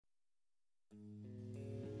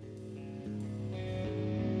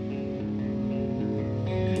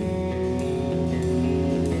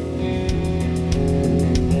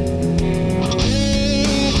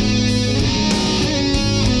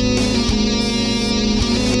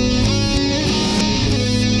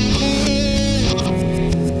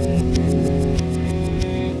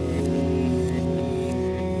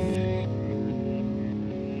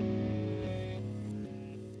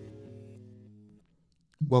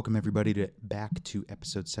Welcome everybody back to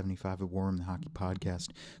episode 75 of War Room the Hockey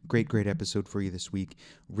Podcast. Great episode for you this week.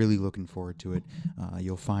 Really looking forward to it.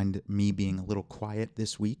 You'll find me being a little quiet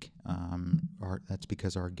this week. That's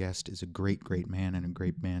because our guest is a great man and a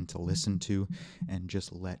great man to listen to and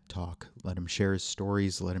just let talk. Let him share his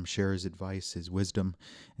stories, let him share his advice, his wisdom,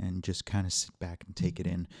 and just kind of sit back and take it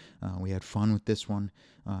in. We had fun with this one.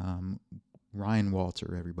 Ryan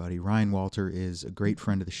Walter, everybody. Ryan Walter is a great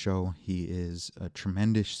friend of the show. He is a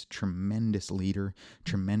tremendous leader,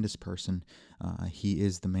 tremendous person. He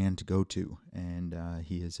is the man to go to, and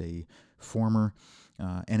he is a former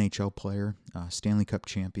NHL player, Stanley Cup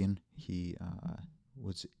champion. He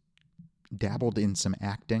was dabbled in some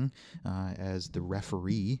acting as the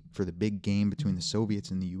referee for the big game between the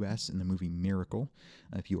Soviets and the U.S. in the movie Miracle.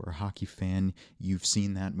 If you are a hockey fan, you've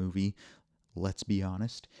seen that movie. Let's be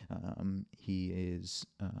honest. He is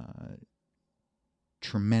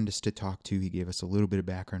tremendous to talk to. He gave us a little bit of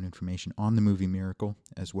background information on the movie Miracle,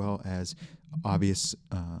 as well as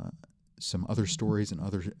some other stories and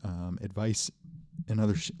other advice and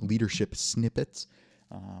other leadership snippets.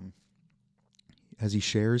 As he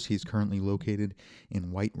shares, he's currently located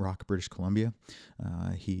in White Rock, British Columbia.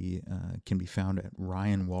 He can be found at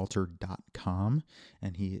ryanwalter.com,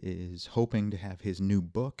 and he is hoping to have his new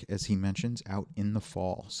book, as he mentions, out in the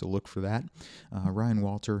fall. So look for that. Ryan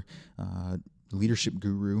Walter, leadership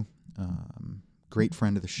guru, great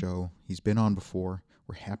friend of the show. He's been on before.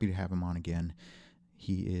 We're happy to have him on again.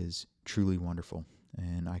 He is truly wonderful.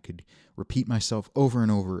 And I could repeat myself over and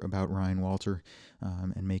over about Ryan Walter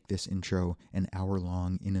and make this intro an hour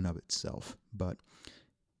long in and of itself. But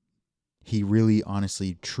he really,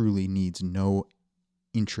 honestly, truly needs no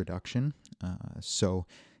introduction. So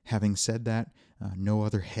having said that, no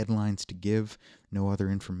other headlines to give, no other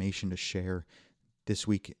information to share. This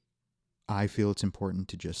week, I feel it's important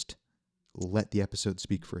to just let the episode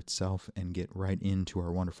speak for itself and get right into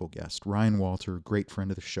our wonderful guest. Ryan Walter, great friend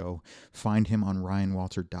of the show. Find him on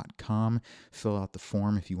ryanwalter.com. Fill out the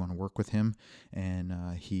form if you want to work with him. And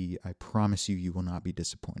I promise you will not be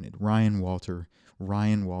disappointed. Ryan Walter,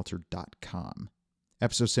 ryanwalter.com.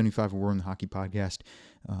 Episode 75 of War Room the Hockey Podcast.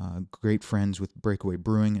 Great friends with Breakaway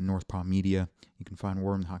Brewing and North Palm Media. You can find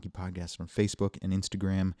War Room the Hockey Podcast on Facebook and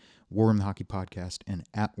Instagram, War Room the Hockey Podcast, and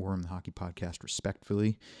at War Room the Hockey Podcast,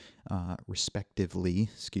 respectively.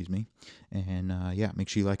 And make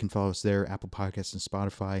sure you like and follow us there, Apple Podcasts and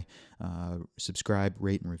Spotify. Subscribe,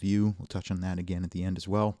 rate, and review. We'll touch on that again at the end as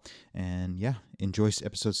well. And enjoy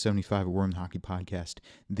episode 75 of War Room the Hockey Podcast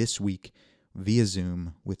this week via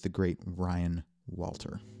Zoom with the great Ryan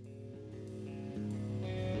Walter.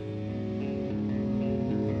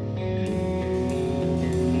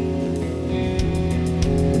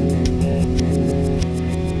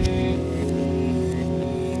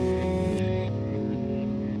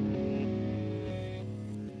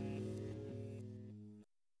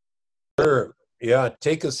 Sure. Yeah,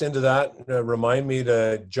 take us into that. Remind me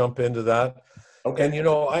to jump into that. Okay. And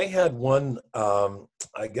I had one.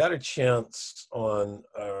 I got a chance on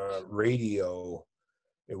radio.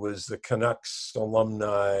 It was the Canucks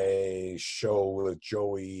alumni show with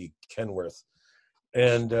Joey Kenworth,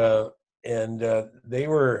 and they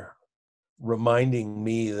were reminding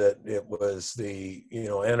me that it was the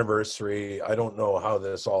anniversary. I don't know how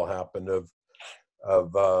this all happened of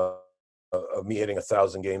me hitting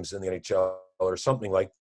 1,000 games in the NHL or something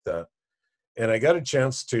like that. And I got a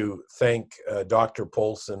chance to thank Dr.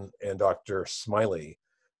 Polson and Dr. Smiley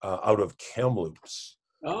out of Kamloops,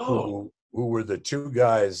 who were the two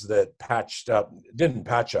guys that didn't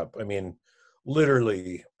patch up. I mean,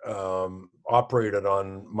 literally operated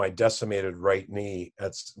on my decimated right knee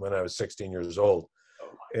when I was 16 years old.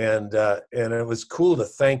 And it was cool to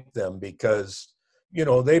thank them because,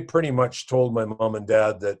 they pretty much told my mom and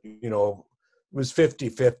dad that, it was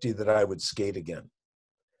 50-50 that I would skate again.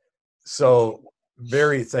 So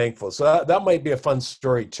very thankful. So that might be a fun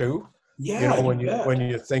story too. Yeah. When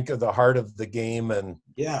you think of the heart of the game and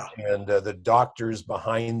the doctors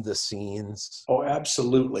behind the scenes. Oh,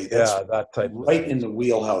 absolutely. That's that type right in the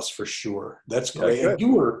wheelhouse for sure. That's great. And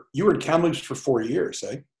you were in Kamloops for 4 years,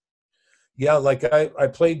 eh? Yeah, like I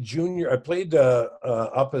played junior. I played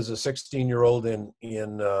up as a 16-year-old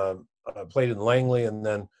played in Langley and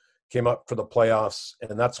then came up for the playoffs,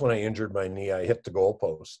 and that's when I injured my knee. I hit the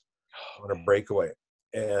goalpost on a breakaway,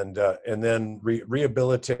 and then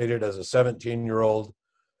rehabilitated as a 17-year-old.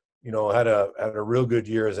 Had a real good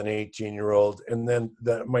year as an 18-year-old, and then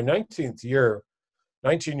my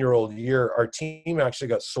 19-year-old year, our team actually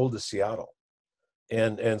got sold to Seattle,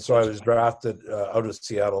 and so I was drafted out of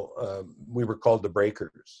Seattle. We were called the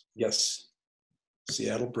Breakers. Yes,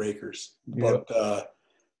 Seattle Breakers. Yeah. But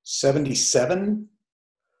 77,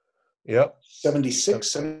 Yep.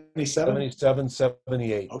 76, 77? 77,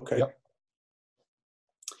 78. Okay. Yep.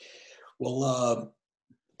 Well,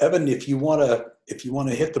 Evan, if you want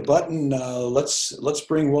to hit the button, let's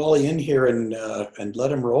bring Wally in here and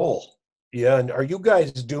let him roll. Yeah, and are you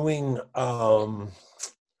guys doing, Evan,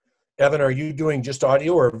 are you doing just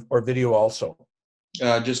audio or video also?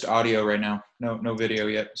 Just audio right now. No video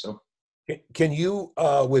yet. So can you,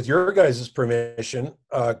 with your guys' permission,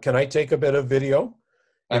 can I take a bit of video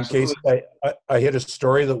in Absolutely. case I hit a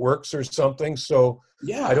story that works or something? So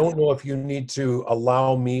Yeah. I don't know if you need to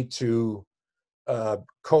allow me to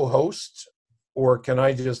co-host, or can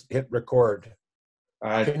I just hit record?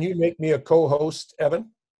 Can you make me a co-host,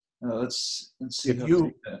 Evan? Let's see.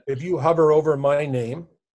 If you hover over my name.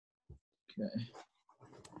 Okay.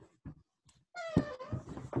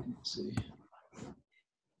 Let's see.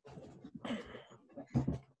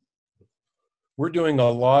 We're doing a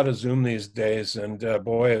lot of Zoom these days, and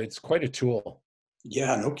boy, it's quite a tool.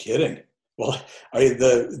 Yeah, no kidding. Well,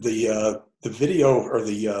 the video or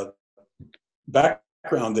the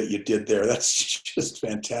background that you did there, that's just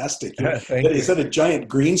fantastic. Is that a giant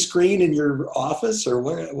green screen in your office, or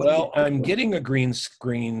what? Well, I'm getting a green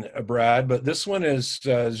screen, Brad, but this one is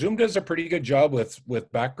Zoom does a pretty good job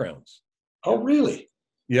with backgrounds. Oh, really?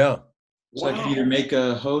 Yeah. So I can either make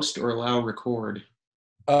a host or allow record.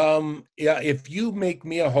 Yeah, if you make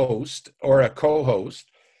me a host or a co-host,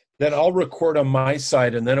 then I'll record on my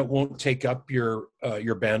side, and then it won't take up your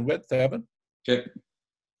bandwidth, Evan. Okay.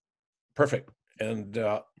 Perfect. And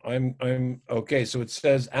I'm okay. So it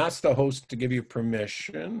says ask the host to give you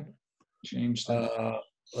permission. Change that.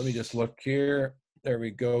 Let me just look here. There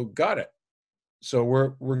we go. Got it. So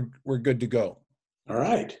we're good to go. All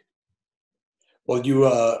right. Well, you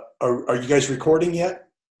are you guys recording yet?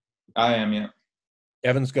 I am, yeah.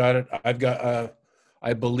 Evan's got it. I've got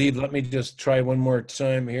I believe, let me just try one more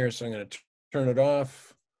time here. So I'm going to turn it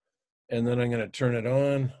off, and then I'm going to turn it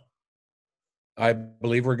on. I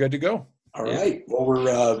believe we're good to go. All right.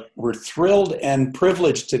 Well, we're thrilled and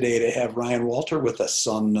privileged today to have Ryan Walter with us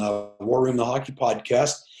on War Room, the Hockey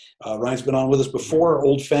Podcast. Ryan's been on with us before,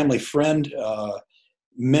 old family friend,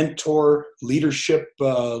 mentor, leadership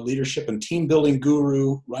and team building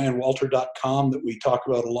guru, RyanWalter.com, that we talk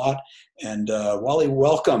about a lot. And Wally,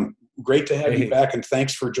 welcome. Great to have you back, and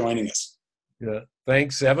thanks for joining us. Yeah.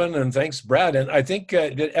 Thanks, Evan, and thanks, Brad. And I think,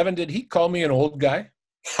 Evan, did he call me an old guy?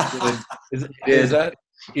 Is that?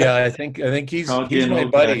 Yeah, I think he's my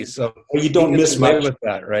buddy. So you don't miss much with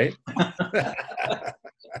that, right?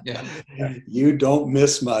 Yeah. You don't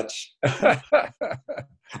miss much.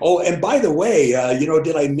 Oh, and by the way,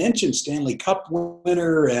 did I mention Stanley Cup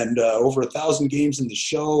winner and over 1,000 games in the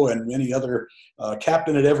show and many other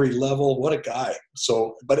captain at every level? What a guy.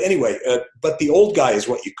 So, but anyway, but the old guy is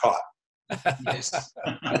what you caught. Yes.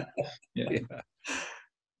 Yeah.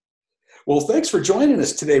 Well, thanks for joining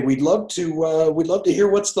us today. We'd love to hear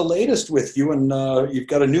what's the latest with you. And you've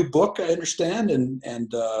got a new book, I understand,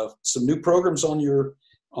 and some new programs on your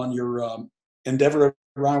endeavor at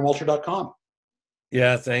RyanWalter.com.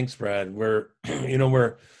 Yeah, thanks, Brad. We're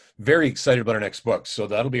very excited about our next book. So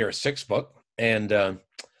that'll be our 6th book, and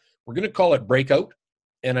we're going to call it Breakout.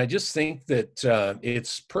 And I just think that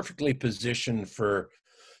it's perfectly positioned for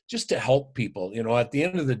just to help people. At the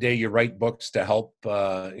end of the day, you write books to help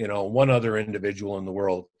one other individual in the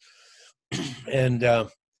world, and I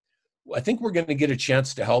think we're going to get a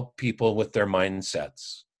chance to help people with their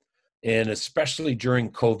mindsets, and especially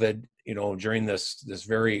during COVID. During this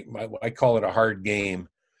very, I call it a hard game.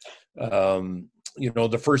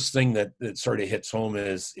 The first thing that sort of hits home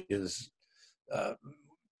is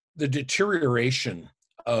the deterioration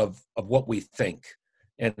of what we think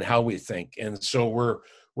and how we think. And so we're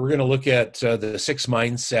going to look at the 6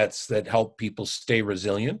 mindsets that help people stay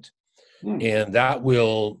resilient. And that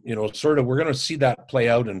will, we're going to see that play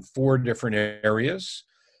out in 4 different areas.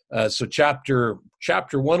 So chapter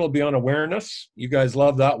 1 will be on awareness. You guys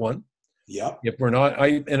love that one. Yeah. If we're not,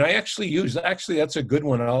 I actually that's a good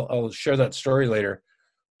one. I'll share that story later,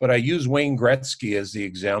 but I use Wayne Gretzky as the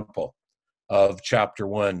example of chapter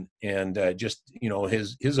 1, and just,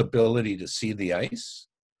 his ability to see the ice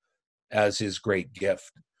as his great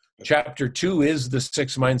gift. Chapter 2 is the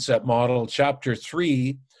 6 mindset model. Chapter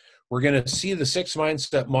 3, we're going to see the 6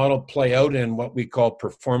 mindset model play out in what we call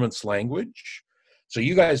performance language. So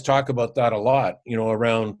you guys talk about that a lot,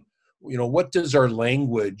 around, what does our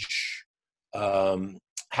language,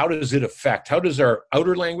 how does it affect, how does our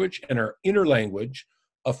outer language and our inner language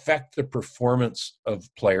affect the performance of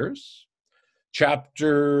players?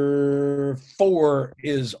 Chapter 4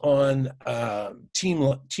 is on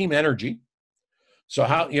team energy. So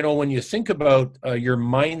how, when you think about your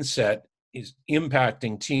mindset is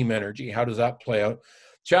impacting team energy, how does that play out?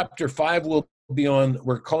 Chapter 5 will be on,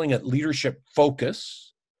 we're calling it leadership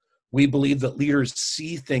focus. We believe that leaders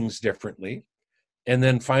see things differently. And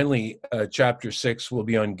then finally, chapter 6 will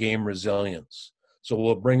be on game resilience. So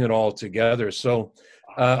we'll bring it all together. So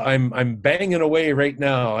I'm banging away right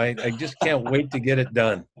now. I just can't wait to get it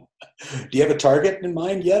done. Do you have a target in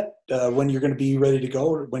mind yet when you're going to be ready to go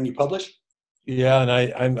or when you publish? Yeah,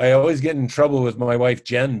 and I always get in trouble with my wife,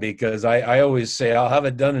 Jen, because I always say, I'll have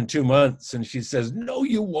it done in 2 months. And she says, no,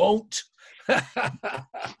 you won't.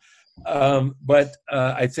 But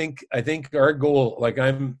I think our goal, like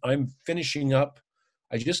I'm finishing up.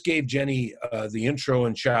 I just gave Jenny the intro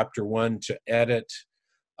in chapter 1 to edit.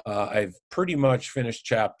 I've pretty much finished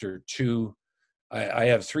chapter 2. I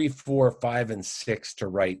have 3, 4, 5, and 6 to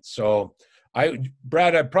write. So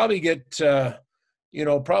Brad, I'd probably get,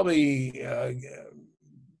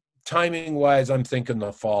 timing wise, I'm thinking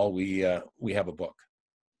the fall we have a book.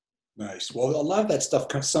 Nice. Well, a lot of that stuff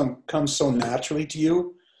comes so naturally to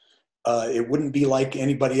you. It wouldn't be like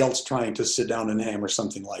anybody else trying to sit down and hammer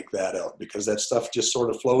something like that out, because that stuff just sort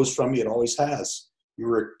of flows from you. It always has. You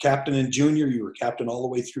were captain in junior. You were captain all the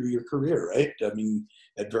way through your career, right? I mean,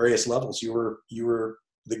 at various levels, you were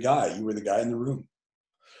the guy. You were the guy in the room.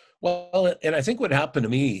 Well, and I think what happened to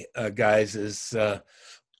me, guys, is I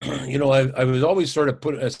was always sort of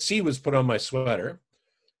a C was put on my sweater,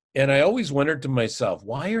 and I always wondered to myself,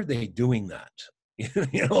 why are they doing that?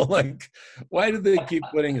 Like, why do they keep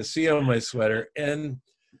putting a C on my sweater? And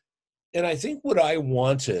I think what I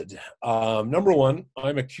wanted, number one,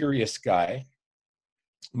 I'm a curious guy.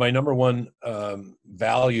 My number one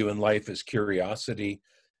value in life is curiosity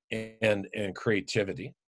and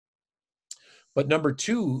creativity. But number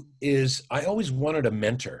 2 is I always wanted a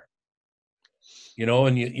mentor.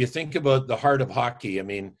 And you think about the heart of hockey. I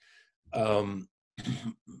mean,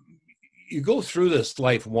 you go through this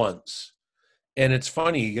life once. And it's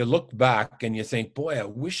funny, you look back and you think, boy, I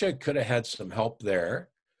wish I could have had some help there,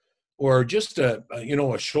 or just a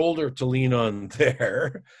shoulder to lean on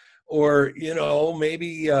there, or,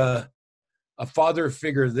 maybe a father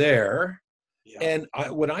figure there. Yeah. And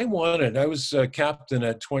what I wanted, I was captain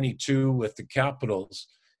at 22 with the Capitals.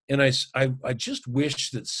 And I just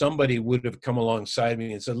wish that somebody would have come alongside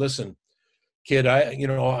me and said, listen, kid, I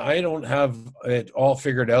don't have it all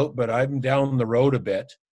figured out, but I'm down the road a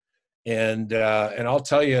bit. And I'll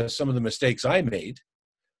tell you some of the mistakes I made,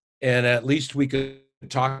 and at least we could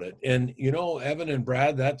talk about it. And Evan and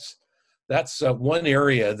Brad, that's one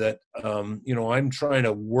area that I'm trying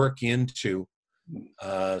to work into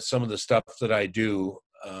some of the stuff that I do.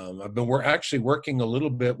 We're actually working a little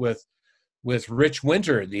bit with Rich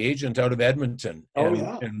Winter, the agent out of Edmonton.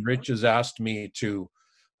 And Rich has asked me to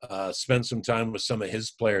spend some time with some of his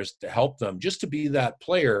players to help them, just to be that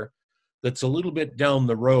player that's a little bit down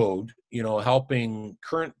the road, helping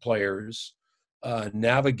current players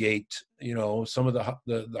navigate, some of the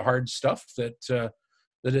hard stuff that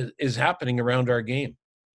is happening around our game.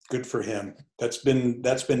 Good for him. That's been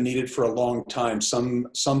needed for a long time.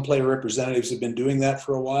 Some player representatives have been doing that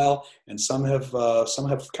for a while, and some have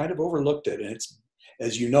kind of overlooked it. And it's,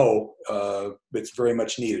 as you know, it's very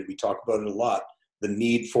much needed. We talk about it a lot. The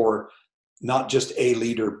need for not just a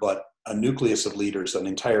leader, but a nucleus of leaders, an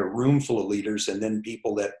entire room full of leaders, and then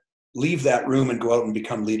people that leave that room and go out and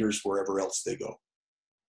become leaders wherever else they go.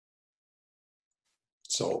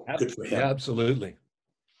 So good for him. Yeah, absolutely.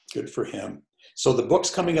 Good for him. So the book's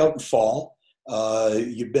coming out in fall.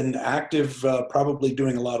 You've been active, probably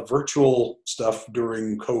doing a lot of virtual stuff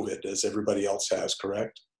during COVID, as everybody else has,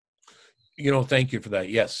 correct? Thank you for that.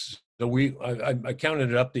 Yes. So I counted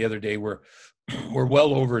it up the other day. We're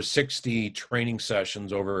well over 60 training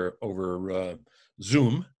sessions over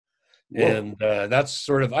Zoom. Whoa. And that's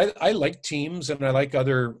sort of, I like Teams and I like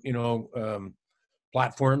other,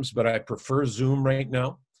 platforms, but I prefer Zoom right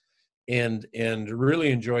now and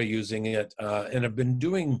really enjoy using it. And have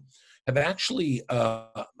actually,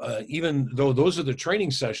 even though those are the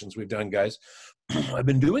training sessions we've done, guys, I've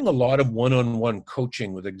been doing a lot of one-on-one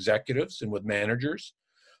coaching with executives and with managers.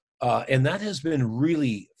 And that has been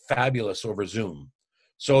really fabulous over Zoom.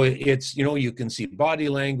 So it's, you can see body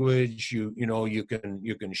language, you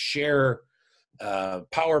can share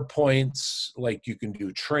PowerPoints, like you can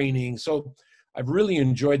do training. So I've really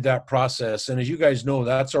enjoyed that process. And as you guys know,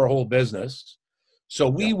 that's our whole business. So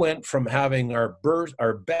we went from having our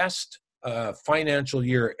best financial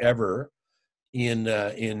year ever in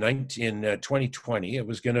 2020. It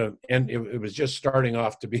was going to end. It was just starting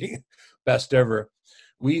off to be best ever.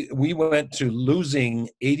 We went to losing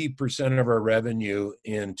 80% of our revenue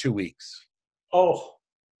in 2 weeks. Oh,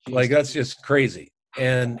 Like, that's just crazy.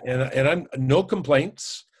 And I'm no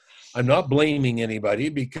complaints. I'm not blaming anybody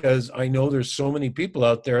because I know there's so many people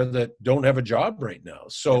out there that don't have a job right now.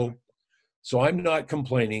 So I'm not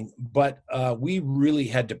complaining, but we really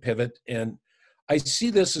had to pivot. And I see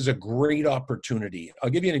this as a great opportunity. I'll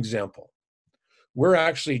give you an example. We're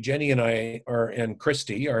actually, Jenny and I are, and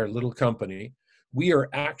Christy, our little company, we are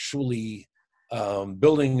actually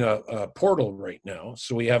building a portal right now.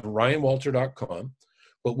 So we have ryanwalter.com,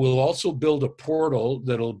 but we'll also build a portal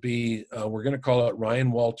that'll be, we're going to call it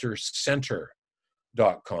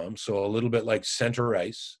ryanwaltercenter.com. So a little bit like center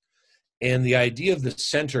ice. And the idea of the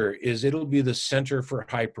center is it'll be the center for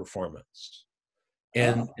high performance.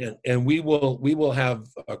 And we will have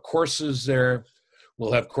courses there.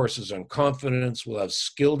 We'll have courses on confidence. We'll have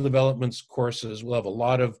skill developments courses. We'll have a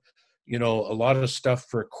lot of stuff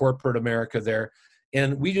for corporate America there.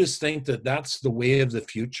 And we just think that that's the way of the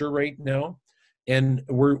future right now. And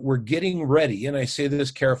we're getting ready. And I say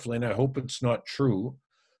this carefully, and I hope it's not true,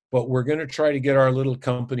 but we're going to try to get our little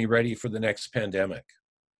company ready for the next pandemic.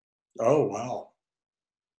 Oh, wow.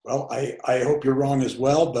 Well, I hope you're wrong as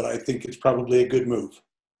well, but I think it's probably a good move,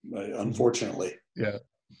 unfortunately. Yeah.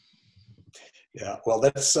 Yeah. Well,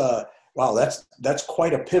 that's wow. That's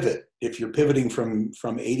quite a pivot. If you're pivoting from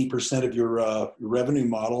 80% of your revenue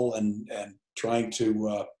model and trying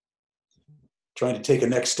to take a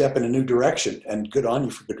next step in a new direction, and good on you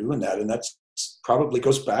for doing that. And that's probably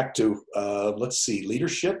goes back to let's see,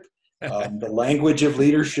 leadership. The language of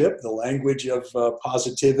leadership, the language of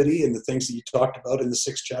positivity, and the things that you talked about in the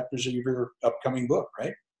 6 chapters of your upcoming book,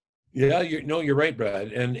 right? Yeah, you're right,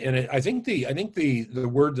 Brad. And I think the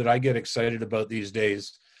word that I get excited about these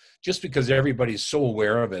days, just because everybody's so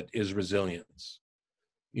aware of it, is resilience.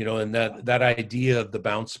 And that idea of the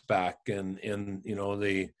bounce back and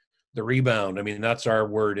the rebound. I mean, that's our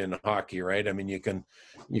word in hockey, right? I mean, you can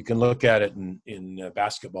look at it in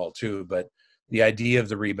basketball too, but the idea of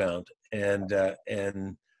the rebound. And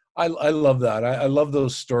I love that. I love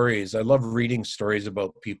those stories. I love reading stories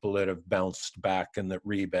about people that have bounced back and that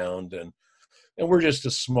rebound. And we're just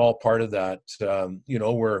a small part of that.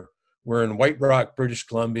 We're in White Rock, British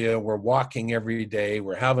Columbia. We're walking every day.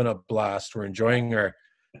 We're having a blast. We're enjoying our,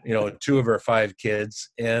 2 of our 5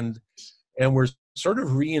 kids. And we're sort of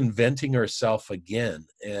reinventing ourselves again.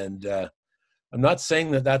 And I'm not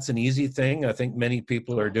saying that that's an easy thing. I think many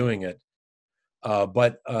people are doing it.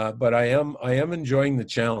 But I am enjoying the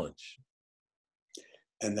challenge.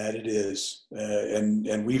 And that it is, and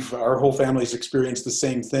our whole family's experienced the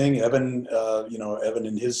same thing. Evan, Evan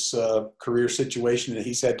in his career situation, and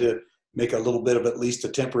he's had to make a little bit of at least a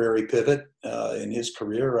temporary pivot in his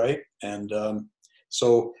career, right? And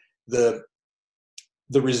so the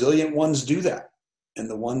resilient ones do that, and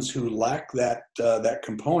the ones who lack that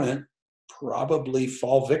component probably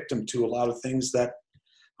fall victim to a lot of things that,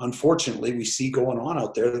 unfortunately, we see going on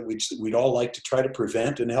out there that we'd all like to try to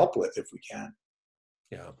prevent and help with if we can.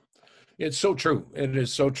 Yeah, it's so true. It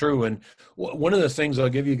is so true. And one of the things I'll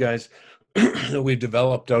give you guys that we've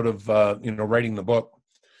developed out of writing the book,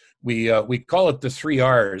 we call it the 3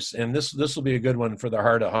 R's, and this will be a good one for the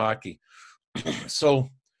heart of hockey. So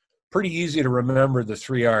pretty easy to remember the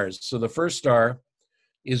 3 R's. So the first R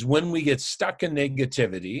is when we get stuck in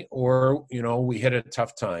negativity or we hit a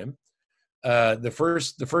tough time. The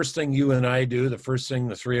first thing you and I do, the first thing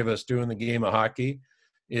the 3 of us do in the game of hockey,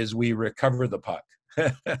 is we recover the puck.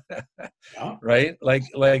 Right? Like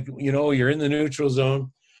you're in the neutral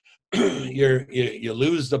zone, you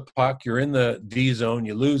lose the puck, you're in the D zone,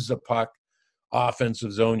 you lose the puck,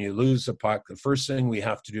 offensive zone, you lose the puck. The first thing we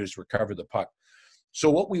have to do is recover the puck. So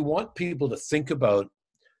what we want people to think about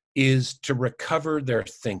is to recover their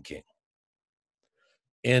thinking.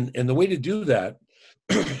 And the way to do that,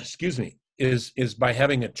 excuse me, is by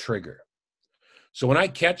having a trigger. So when I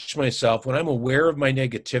catch myself, when I'm aware of my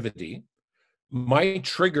negativity, my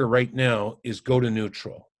trigger right now is go to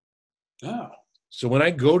neutral. Oh. So when I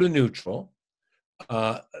go to neutral,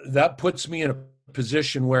 that puts me in a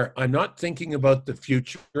position where I'm not thinking about the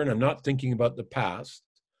future and I'm not thinking about the past.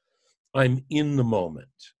 I'm in the moment.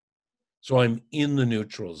 So I'm in the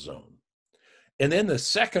neutral zone. And then the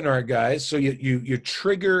second R, guys, so you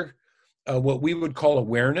trigger what we would call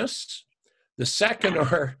awareness. The second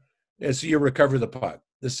R is you recover the puck.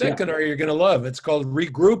 The second R you're going to love. It's called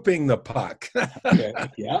regrouping the puck. Okay.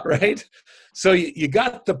 Yeah. Right? So you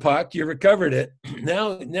got the puck, you recovered it.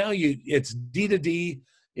 Now it's D to D,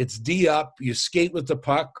 it's D up, you skate with the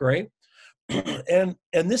puck, right? And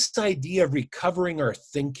this idea of recovering our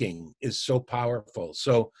thinking is so powerful.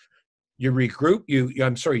 So you regroup, you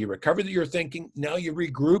recover your thinking, now you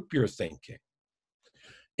regroup your thinking.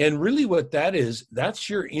 And really what that is, that's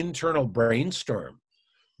your internal brainstorm.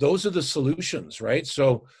 Those are the solutions, right?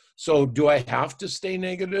 So do I have to stay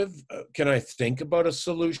negative? Can I think about a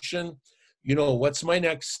solution? What's my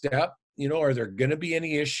next step? Are there going to be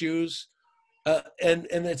any issues? And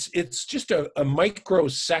it's just a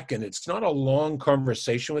microsecond. It's not a long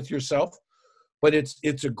conversation with yourself, but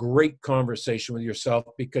it's a great conversation with yourself,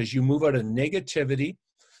 because you move out of negativity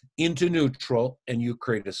into neutral and you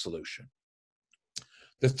create a solution.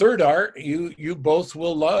 The third art you both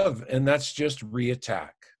will love, and that's just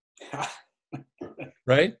reattack.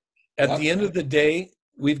 Right? At the end of the day,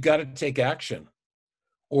 we've got to take action,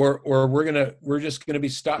 or we're just gonna be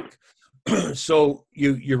stuck. So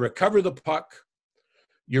you recover the puck,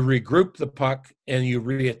 you regroup the puck, and you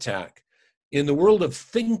reattack. In the world of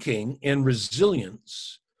thinking and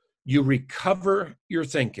resilience, you recover your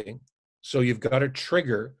thinking. So you've got a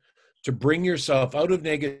trigger to bring yourself out of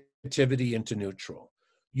negativity into neutral.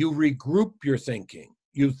 You regroup your thinking.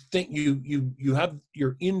 You think you have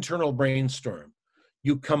your internal brainstorm.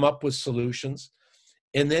 You come up with solutions,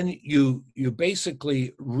 and then you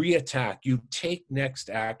basically reattack. You take next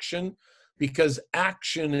action, because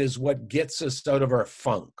action is what gets us out of our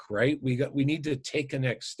funk, right? We need to take a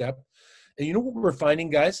next step. And you know what we're finding,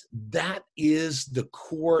 guys? That is the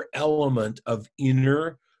core element of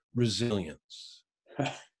inner resilience.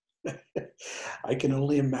 I can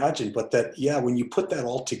only imagine, but when you put that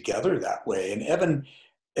all together that way, and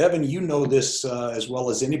Evan, you know this as well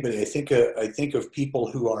as anybody. I think of people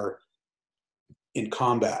who are in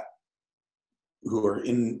combat, who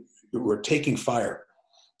are taking fire.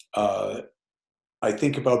 I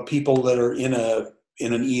think about people that are in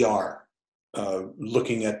an ER,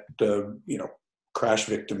 looking at crash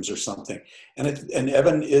victims or something. And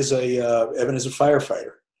Evan is a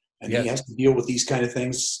firefighter, and he has to deal with these kind of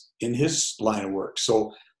things in his line of work.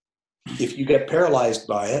 So if you get paralyzed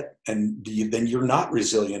by it, then you're not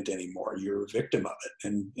resilient anymore. You're a victim of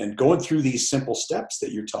it. And going through these simple steps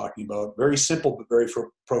that you're talking about, very simple but very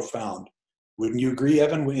profound. Wouldn't you agree,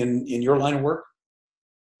 Evan, in your line of work?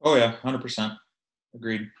 Oh yeah, 100%.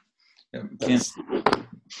 Agreed.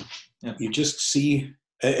 You just see,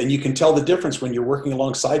 and you can tell the difference when you're working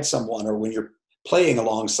alongside someone or when you're playing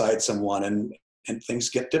alongside someone, and things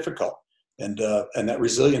get difficult. And that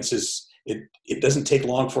resilience it doesn't take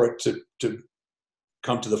long for it to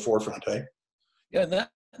come to the forefront, eh? Yeah,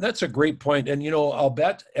 that's a great point. And I'll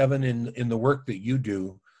bet, Evan, in the work that you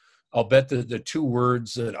do, I'll bet the two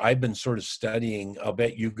words that I've been sort of studying, I'll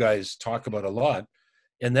bet you guys talk about a lot,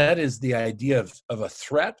 and that is the idea of a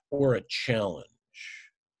threat or a challenge.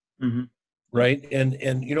 Mm-hmm. Right? And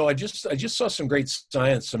I just saw some great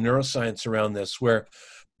science, some neuroscience around this, where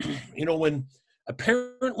when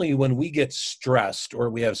we get stressed or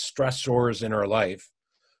we have stressors in our life,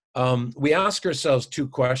 we ask ourselves two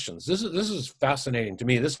questions. This is fascinating to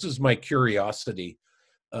me. This is my curiosity.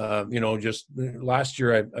 Just last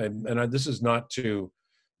year, this is not to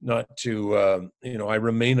I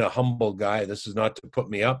remain a humble guy. This is not to put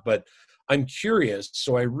me up, but I'm curious,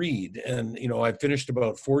 so I read, and I finished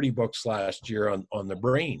about 40 books last year on the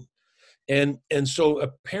brain, and so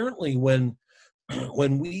apparently when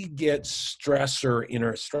we get stressors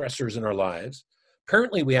in our lives,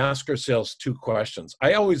 apparently we ask ourselves two questions.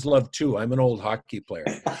 I always love two. I'm an old hockey player.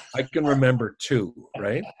 I can remember two,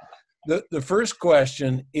 right? The first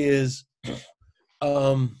question is,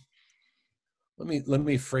 let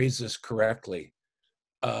me phrase this correctly.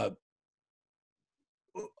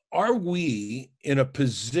 Are we in a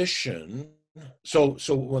position? So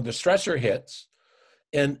when the stressor hits,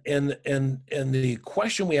 and the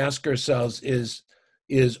question we ask ourselves is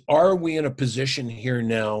are we in a position here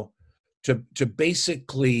now to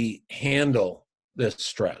basically handle this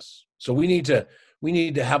stress? So we need to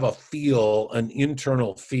have an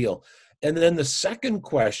internal feel. And then the second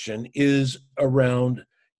question is around,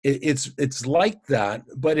 it's like that,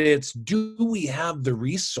 but it's, do we have the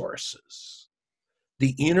resources,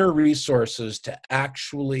 the inner resources to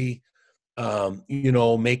actually,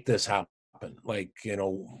 make this happen? Like,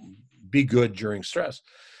 be good during stress.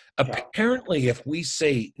 Apparently, if we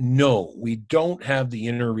say, no, we don't have the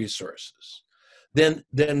inner resources, then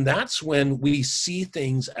that's when we see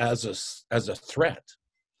things as a threat.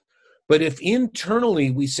 But if internally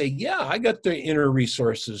we say, yeah, I got the inner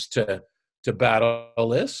resources to battle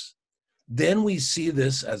this, then we see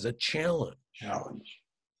this as a challenge.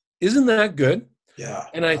 Isn't that good? Yeah.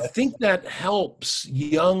 And I think that helps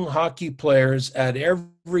young hockey players at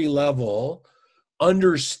every level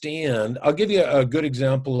understand. I'll give you a good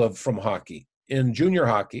example from hockey. In junior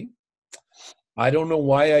hockey, I don't know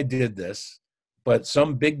why I did this, but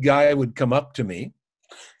some big guy would come up to me,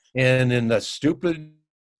 and in the stupid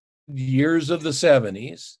years of the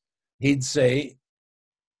 70s, he'd say,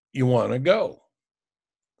 "You want to go?"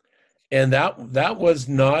 And that was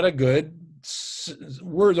not a good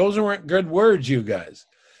word. Those weren't good words, you guys.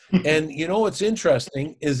 And you know what's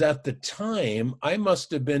interesting is at the time, I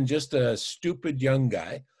must have been just a stupid young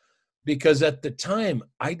guy, because at the time,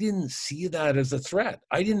 I didn't see that as a threat.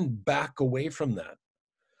 I didn't back away from that.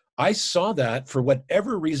 I saw that, for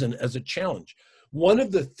whatever reason, as a challenge. One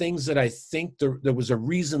of the things that I think there was a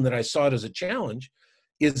reason that I saw it as a challenge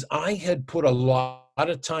is I had put a lot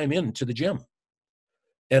of time into the gym.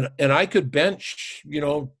 And I could bench,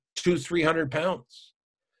 200-300 pounds.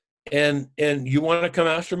 And you want to come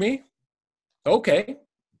after me? Okay,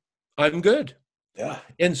 I'm good. Yeah.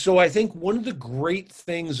 And so I think one of the great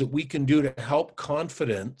things that we can do to help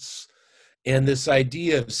confidence and this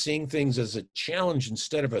idea of seeing things as a challenge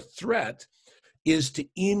instead of a threat is to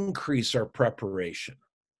increase our preparation,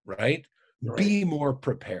 right? Be more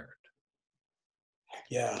prepared.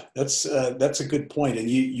 Yeah, that's a good point. And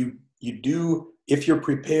you do, if you're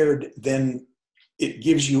prepared, then it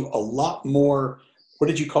gives you a lot more. What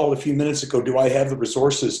did you call it a few minutes ago? Do I have the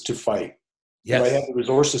resources to fight? Yes. Do I have the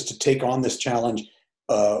resources to take on this challenge?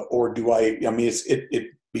 Or do I mean, it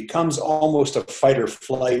becomes almost a fight or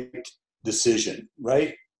flight decision,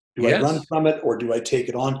 right? Do I run from it, or do I take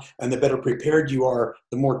it on? And the better prepared you are,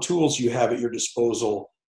 the more tools you have at your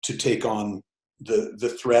disposal to take on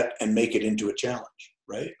the threat and make it into a challenge,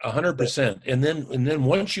 right? 100%. And then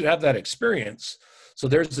once you have that experience, so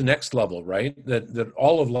there's the next level, right? That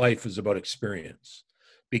all of life is about experience,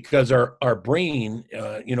 because our brain,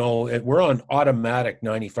 we're on automatic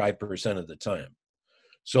 95% of the time.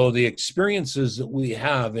 So the experiences that we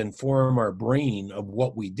have inform our brain of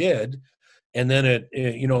what we did. And then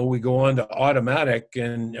we go on to automatic,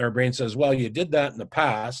 and our brain says, well, you did that in the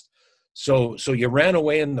past. So you ran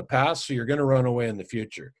away in the past, so you're going to run away in the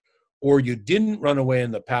future. Or you didn't run away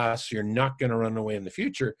in the past, so you're not going to run away in the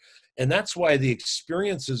future. And that's why the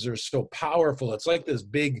experiences are so powerful. It's like this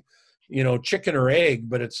big, chicken or egg,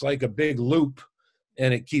 but it's like a big loop,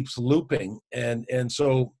 and it keeps looping. And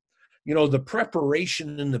so, the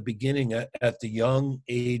preparation in the beginning at the young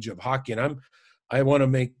age of hockey, and I want to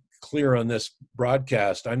make clear on this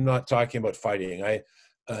broadcast, I'm not talking about fighting.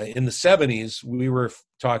 In the 70s, we were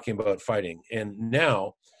talking about fighting, and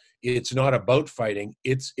now it's not about fighting.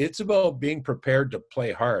 It's about being prepared to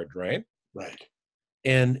play hard, right? Right.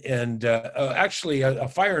 And actually, I'll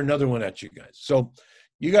fire another one at you guys. So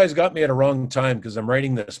you guys got me at a wrong time, because I'm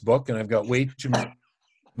writing this book, and I've got way too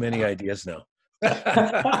many ideas now.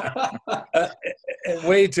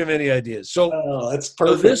 Way too many ideas. So, that's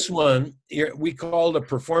perfect. So this one we called a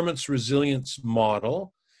performance resilience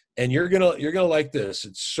model, and you're gonna like this.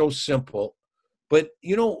 It's so simple, but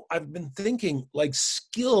I've been thinking, like,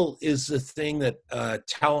 skill is the thing that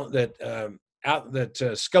talent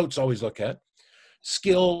that scouts always look at.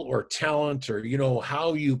 Skill or talent, or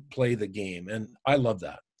how you play the game, and I love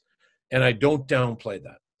that, and I don't downplay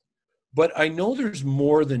that. But I know there's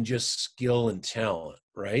more than just skill and talent,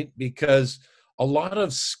 right? Because a lot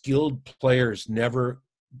of skilled players never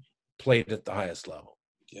played at the highest level.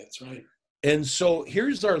 Yeah, that's right. And so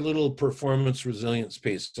here's our little performance resilience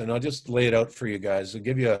piece, and I'll just lay it out for you guys. I'll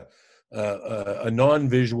give you a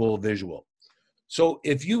non-visual visual. So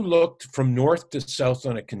if you looked from north to south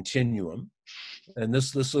on a continuum, and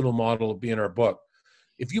this little model will be in our book,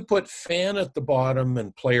 if you put fan at the bottom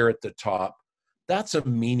and player at the top, that's a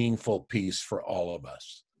meaningful piece for all of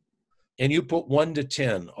us. And you put 1 to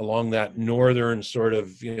 10 along that northern sort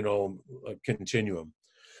of, continuum.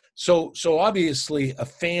 So obviously a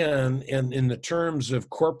fan in the terms of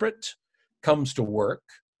corporate comes to work,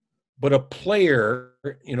 but a player,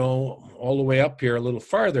 all the way up here a little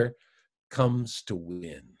farther, comes to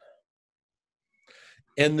win.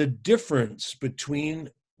 And the difference between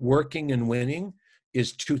working and winning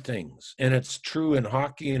is two things. And it's true in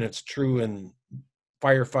hockey, and it's true in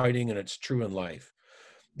firefighting, and it's true in life.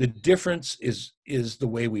 The difference is the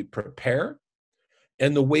way we prepare,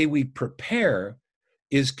 and the way we prepare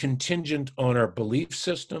is contingent on our belief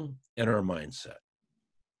system and our mindset.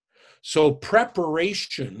 So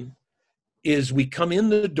preparation is we come in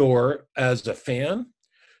the door as a fan.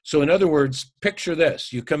 So in other words, picture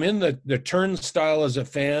this. You come in the turnstile as a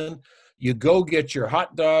fan, you go get your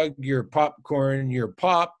hot dog, your popcorn, your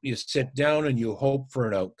pop, you sit down and you hope for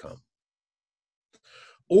an outcome.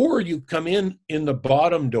 Or you come in the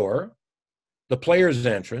bottom door, the player's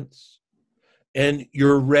entrance, and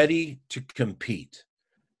you're ready to compete.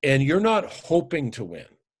 And you're not hoping to win.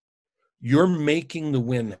 You're making the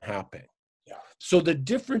win happen. So the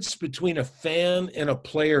difference between a fan and a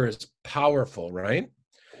player is powerful, right?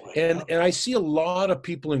 And I see a lot of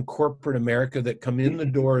people in corporate America that come in the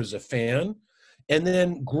door as a fan and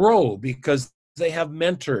then grow because they have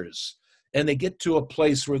mentors and they get to a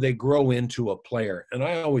place where they grow into a player. And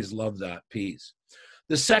I always love that piece.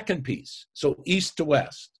 The second piece, so east to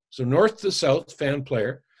west. So north to south, fan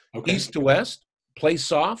player. Okay. East to west, play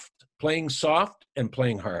soft, playing soft, and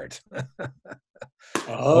playing hard.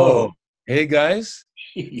 Oh, Hey guys,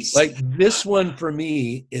 geez. like this one for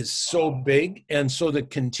me is so big. And so the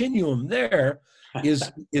continuum there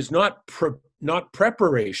is not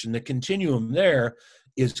preparation. The continuum there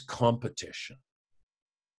is competition.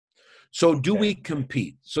 So do we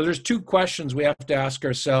compete? So there's two questions we have to ask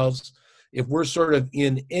ourselves if we're sort of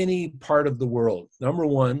in any part of the world. Number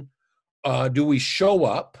one, do we show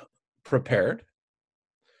up prepared?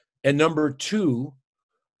 And number two,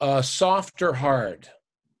 soft or hard,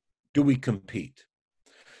 do we compete?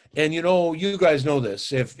 And you guys know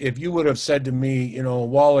this. If you would have said to me,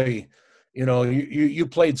 Wally, you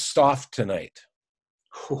played soft tonight,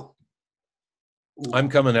 Ooh. I'm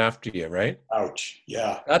coming after you, right? Ouch.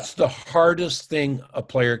 Yeah. That's the hardest thing a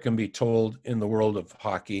player can be told in the world of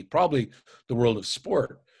hockey, probably the world of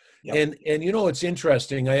sport. Yep. And it's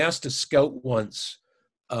interesting. I asked a scout once,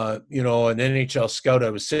 an NHL scout.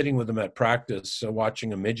 I was sitting with him at practice,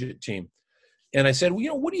 watching a midget team, and I said,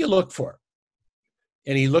 "Well, what do you look for?"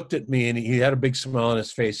 And he looked at me, and he had a big smile on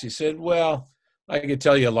his face. He said, "Well, I could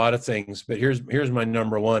tell you a lot of things, but here's my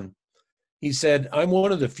number one." He said, "I'm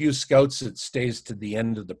one of the few scouts that stays to the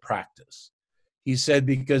end of the practice." He said,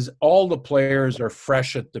 "Because all the players are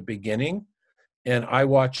fresh at the beginning, and I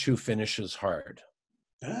watch who finishes hard."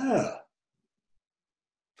 Ah.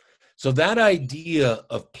 So that idea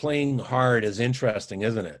of playing hard is interesting,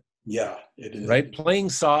 isn't it? Yeah, it is. Right? Playing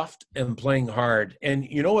soft and playing hard. And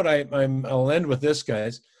you know what? I'll end with this,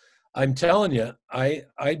 guys. I'm telling you,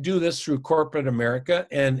 I do this through corporate America,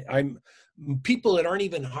 and people that aren't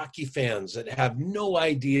even hockey fans, that have no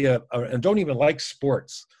idea and don't even like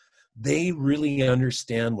sports, they really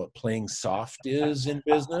understand what playing soft is in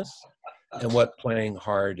business and what playing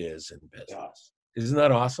hard is in business. Isn't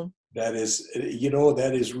that awesome? That is,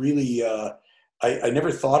 that is really, I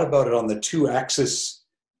never thought about it on the 2-axis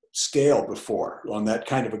scale before, on that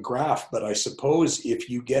kind of a graph, but I suppose if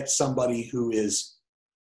you get somebody who is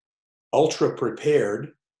ultra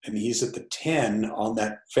prepared, and he's at the 10 on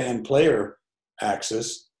that fan player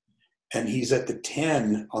axis, and he's at the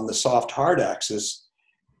 10 on the soft hard axis,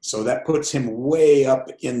 so that puts him way up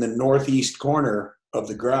in the northeast corner of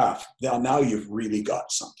the graph. Now you've really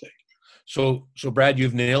got something. So Brad,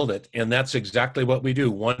 you've nailed it. And that's exactly what we do.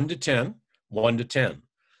 1 to 10, 1 to 10.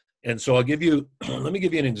 And so let me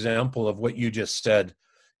give you an example of what you just said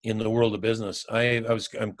in the world of business.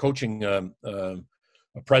 I'm coaching a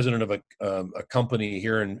president of a company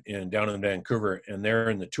here down in Vancouver, and they're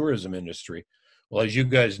in the tourism industry. Well, as you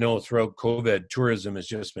guys know, throughout COVID, tourism has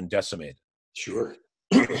just been decimated. Sure.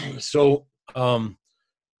 So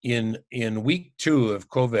in week 2 of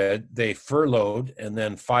COVID, they furloughed and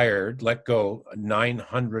then let go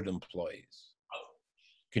 900 employees.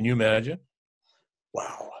 Can you imagine?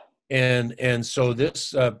 Wow. And so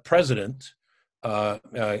this president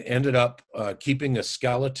ended up keeping a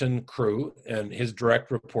skeleton crew and his direct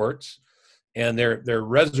reports, and they're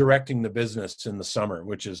resurrecting the business in the summer,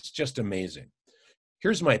 which is just amazing.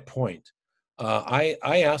 Here's my point.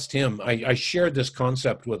 I asked him, I shared this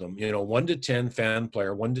concept with him, 1 to 10 fan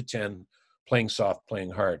player, 1 to 10 playing soft,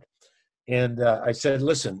 playing hard. And I said,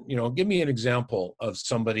 listen, give me an example of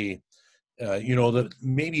somebody, that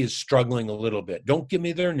maybe is struggling a little bit. Don't give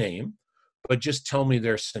me their name, but just tell me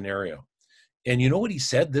their scenario. And you know what he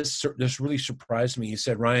said? This really surprised me. He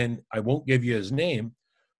said, Ryan, I won't give you his name,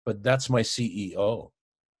 but that's my CEO.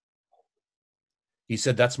 He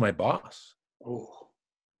said, that's my boss. Oh.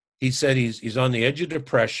 He said he's on the edge of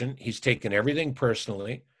depression. He's taken everything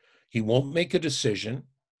personally. He won't make a decision.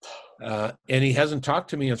 And he hasn't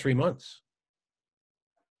talked to me in 3 months.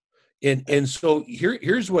 And so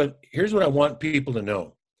here's what I want people to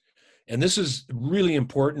know. And this is really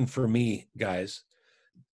important for me, guys.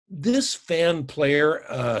 This fan player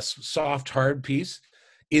soft hard piece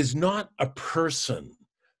is not a person.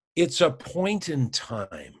 It's a point in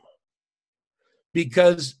time.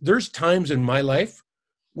 Because there's times in my life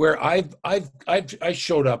where I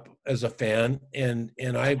showed up as a fan and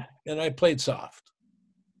I played soft,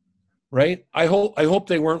 right? I hope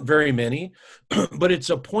they weren't very many, but it's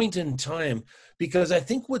a point in time, because I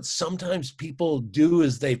think what sometimes people do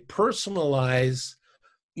is they personalize,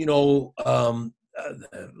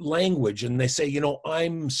 language, and they say,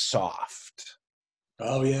 I'm soft.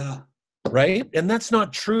 Oh yeah. Right? And that's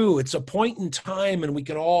not true. It's a point in time, and we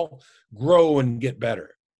can all grow and get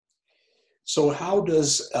better. So how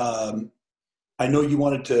does I know you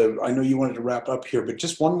wanted to wrap up here, but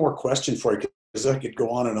just one more question for you, because I could go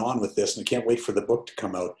on and on with this, and I can't wait for the book to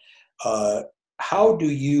come out. How do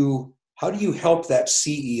you help that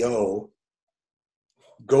CEO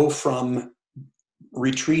go from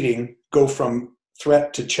retreating, go from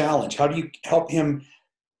threat to challenge? How do you help him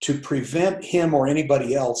to prevent him or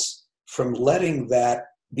anybody else from letting that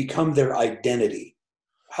become their identity?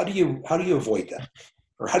 How do you avoid that?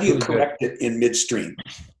 Or how do you correct it in midstream?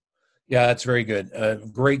 Yeah, that's very good.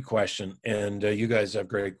 Great question. And you guys have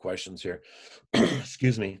great questions here.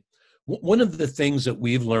 Excuse me. One of the things that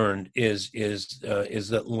we've learned is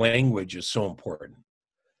that language is so important.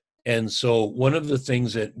 And so one of the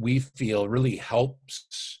things that we feel really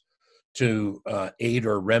helps to aid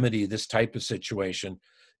or remedy this type of situation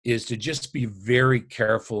is to just be very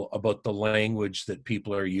careful about the language that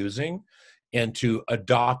people are using and to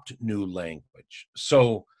adopt new language.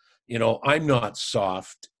 So, I'm not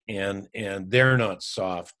soft and they're not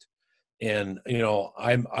soft. And,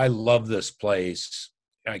 I love this place.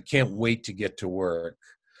 I can't wait to get to work.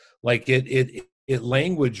 Like it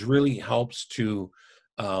language really helps to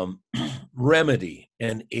remedy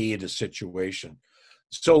and aid a situation.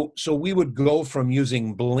 So we would go from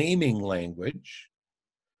using blaming language,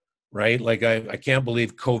 right? Like I can't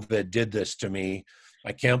believe COVID did this to me.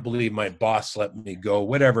 I can't believe my boss let me go,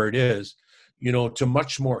 whatever it is, to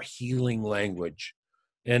much more healing language.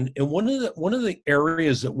 And one of the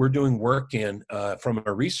areas that we're doing work in from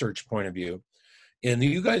a research point of view, and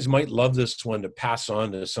you guys might love this one to pass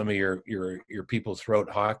on to some of your people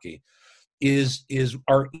throughout hockey, is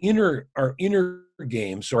our inner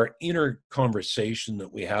game, so our inner conversation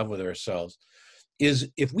that we have with ourselves, is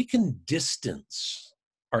if we can distance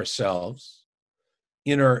ourselves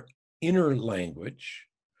in our inner language,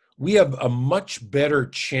 we have a much better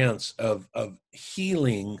chance of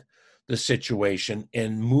healing the situation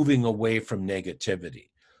and moving away from negativity.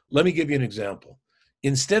 Let me give you an example.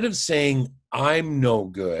 Instead of saying, I'm no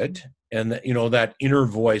good, and that inner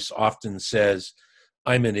voice often says,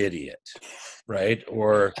 I'm an idiot, right?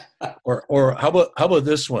 Or how about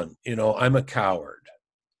this one? I'm a coward,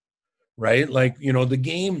 right? Like,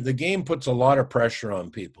 the game puts a lot of pressure on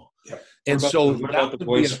people. Yeah. And what so about the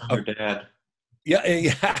voice from your dad? Yeah.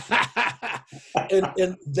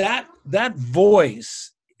 and that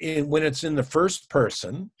voice, when it's in the first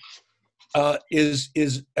person, is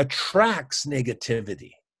attracts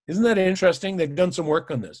negativity. Isn't that interesting? They've done some work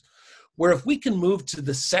on this. Where if we can move to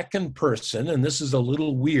the second person, and this is a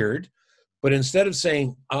little weird, but instead of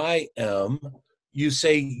saying I am, you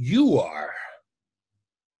say you are.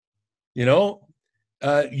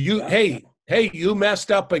 Hey, you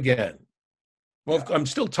messed up again. Well, I'm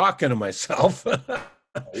still talking to myself.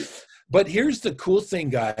 But here's the cool thing,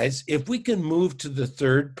 guys. If we can move to the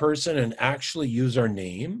third person and actually use our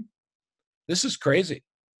name, this is crazy.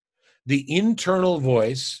 The internal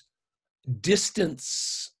voice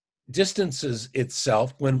distances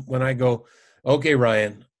itself when I go, okay,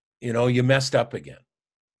 Ryan, you messed up again.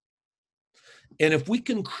 And if we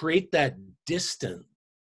can create that distance,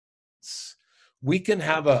 we can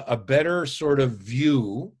have a better sort of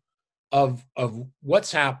view of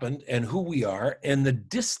what's happened and who we are, and the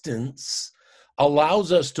distance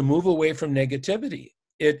allows us to move away from negativity.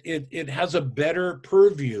 It has a better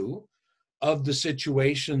purview of the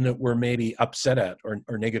situation that we're maybe upset at or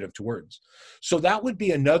negative towards. So that would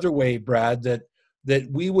be another way, Brad, that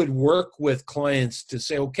we would work with clients to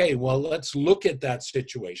say, okay, well, let's look at that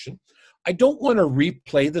situation. I don't want to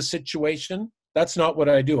replay the situation. That's not what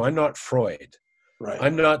I do. I'm not Freud. Right.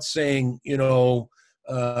 I'm not saying,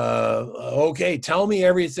 okay, tell me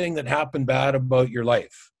everything that happened bad about your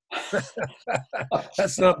life.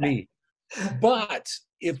 That's not me. But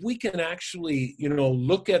if we can actually,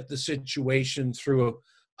 look at the situation through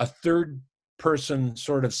a third person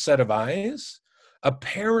sort of set of eyes,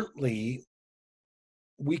 apparently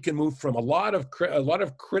we can move from a lot of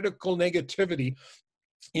critical negativity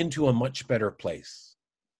into a much better place.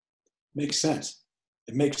 Makes sense.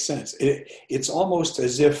 It makes sense. It's almost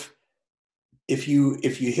as if you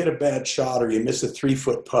hit a bad shot, or you miss a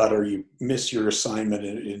 3-foot putt, or you miss your assignment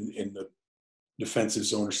in the defensive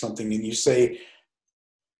zone or something, and you say,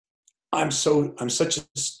 I'm such a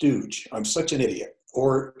stooge, I'm such an idiot,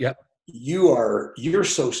 or yep, you're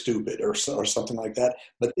so stupid, or something like that.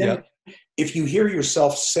 But then if you hear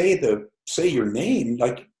yourself say your name,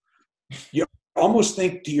 like, you almost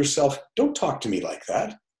think to yourself, don't talk to me like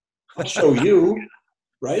that. I'll show you.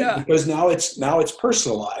 Right? Yeah. Because now it's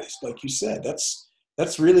personalized, like you said.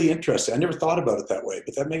 That's really interesting. I never thought about it that way,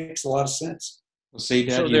 but that makes a lot of sense. Well, say,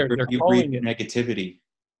 Dad, so you breed negativity.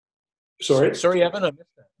 Sorry, Evan, I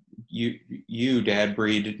missed that. you, Dad,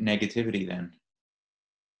 breed negativity then,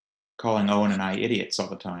 calling Owen and I idiots all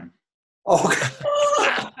the time. Oh,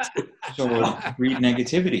 So breed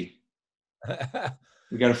negativity.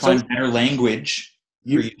 We got to find better language for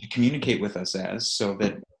you to communicate with us so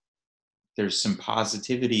that there's some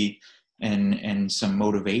positivity and some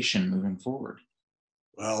motivation moving forward.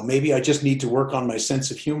 well, maybe I just need to work on my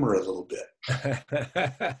sense of humor a little bit.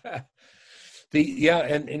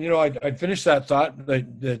 And you know, I'd finish that thought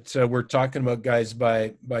that we're talking about, guys,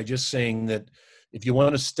 by just saying that if you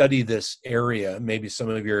want to study this area, maybe some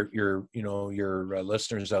of your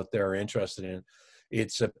listeners out there are interested in it.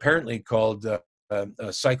 It's apparently called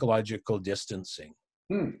psychological distancing.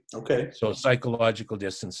 Okay. So psychological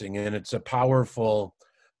distancing, and it's a powerful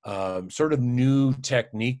sort of new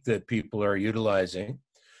technique that people are utilizing,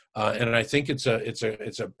 and I think it's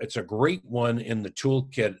a great one in the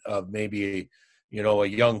toolkit of maybe a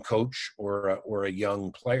young coach or a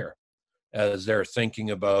young player as they're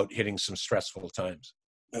thinking about hitting some stressful times.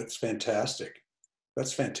 That's fantastic.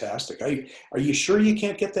 That's fantastic. Are you sure you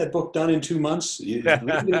can't get that book done in 2 months? You're going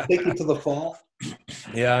to take it to the fall?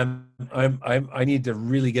 Yeah, I need to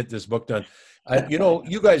really get this book done.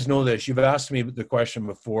 You guys know this. You've asked me the question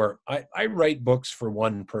before. I write books for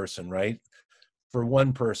one person, right? For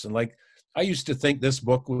one person. Like, I used to think this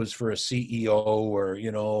book was for a CEO or,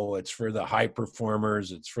 it's for the high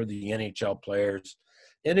performers. It's for the NHL players.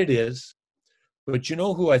 And it is. But you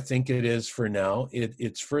know who I think it is for now?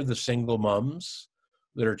 It's for the single moms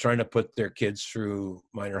that are trying to put their kids through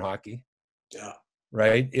minor hockey. Yeah.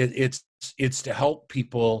 Right? It's to help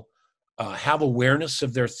people have awareness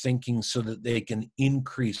of their thinking so that they can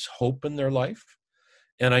increase hope in their life.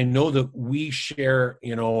 And I know that we share,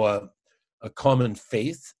 a common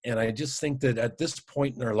faith. And I just think that at this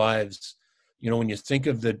point in our lives, when you think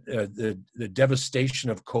of the devastation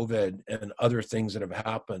of COVID and other things that have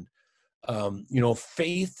happened,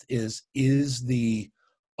 faith is the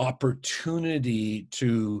opportunity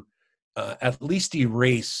to at least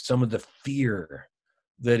erase some of the fear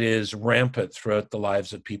that is rampant throughout the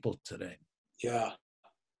lives of people today. Yeah.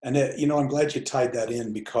 And, I'm glad you tied that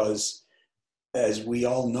in, because as we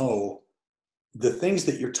all know, the things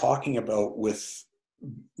that you're talking about with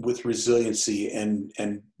resiliency and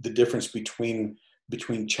the difference between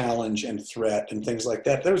challenge and threat and things like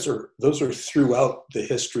that, those are throughout the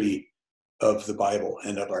history of the Bible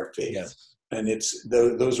and of our faith. Yes. And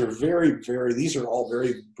those are very, very, these are all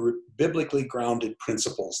very biblically grounded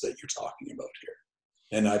principles that you're talking about here.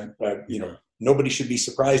 And nobody should be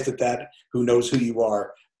surprised at that, who knows who you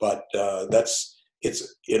are, but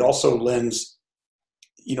it also lends,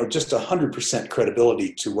 just 100%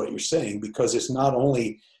 credibility to what you're saying, because it's not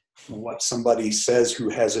only what somebody says who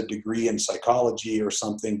has a degree in psychology or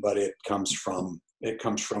something, but it comes from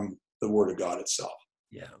the Word of God itself.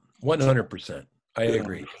 Yeah, 100%. I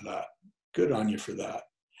agree. Good on you for that.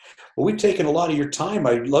 Well, we've taken a lot of your time.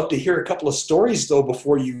 I'd love to hear a couple of stories, though,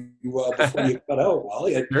 before you cut out,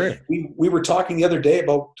 Wally. Sure. We were talking the other day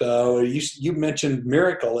about you mentioned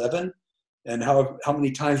Miracle, Evan, and how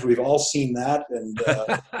many times we've all seen that. And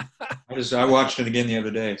I watched it again the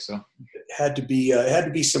other day, so it had to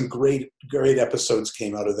be some great episodes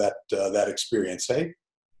came out of that experience, hey?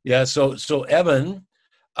 Yeah. So Evan,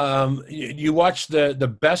 you watched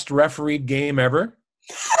the best refereed game ever.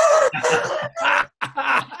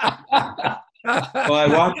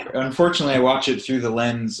 Well, unfortunately, I watch it through the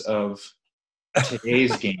lens of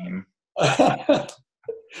today's game, and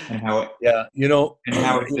how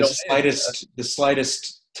the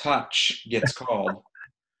slightest touch gets called,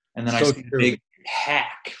 and then I see a big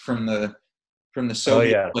hack from the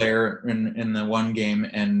Soviet player in the one game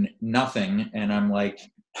and nothing, and I'm like,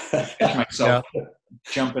 catch myself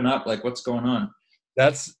jumping up like, what's going on?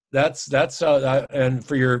 That's how. And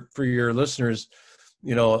for your listeners,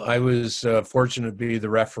 I was fortunate to be the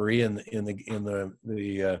referee in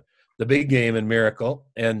the big game in Miracle.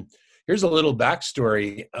 And here's a little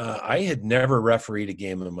backstory. I had never refereed a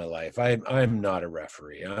game in my life. I'm not a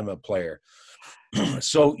referee. I'm a player.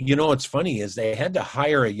 So what's funny is they had to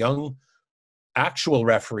hire a young actual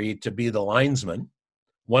referee to be the linesman,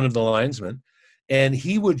 one of the linesmen, and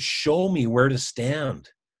he would show me where to stand.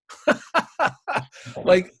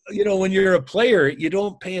 Like, when you're a player, you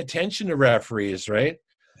don't pay attention to referees, right?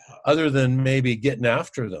 Other than maybe getting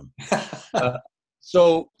after them.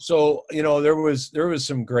 So there was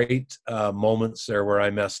some great moments there where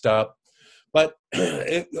I messed up, but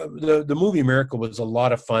the movie Miracle was a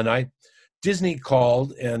lot of fun. Disney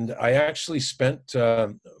called, and I actually spent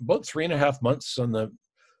about 3.5 months on the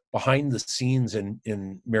behind the scenes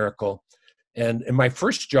in Miracle. And my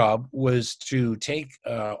first job was to take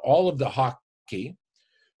all of the hockey,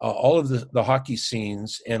 all of the hockey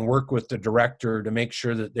scenes and work with the director to make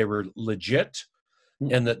sure that they were legit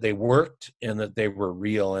and that they worked and that they were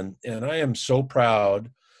real. And I am so proud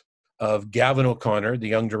of Gavin O'Connor, the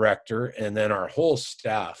young director, and then our whole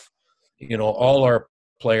staff, all our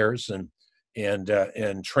players and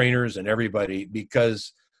trainers and everybody,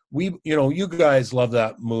 because you guys love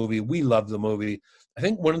that movie. We love the movie. I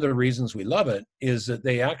think one of the reasons we love it is that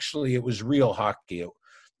it was real hockey.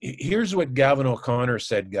 Here's what Gavin O'Connor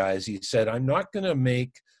said, guys. He said, "I'm not going to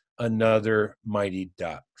make another Mighty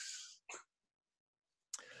Ducks."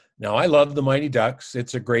 Now, I love the Mighty Ducks.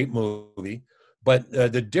 It's a great movie. But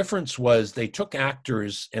the difference was they took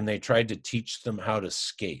actors and they tried to teach them how to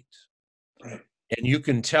skate. Right. And you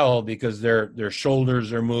can tell because their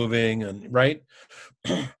shoulders are moving, and right?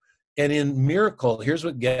 And in Miracle, here's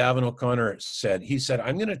what Gavin O'Connor said. He said,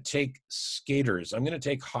 "I'm going to take skaters, I'm going to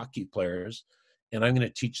take hockey players, and I'm going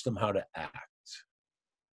to teach them how to act."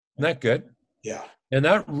 Isn't that good? Yeah. And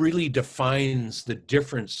that really defines the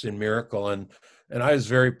difference in Miracle. And I was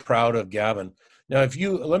very proud of Gavin. Now,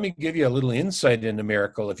 let me give you a little insight into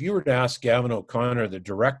Miracle. If you were to ask Gavin O'Connor, the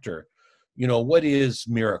director, what is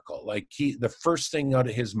Miracle? Like the first thing out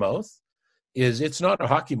of his mouth is it's not a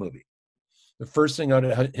hockey movie. The first thing out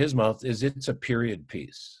of his mouth is it's a period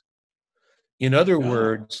piece. In other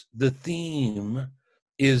words, the theme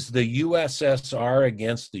is the USSR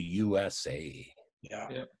against the USA.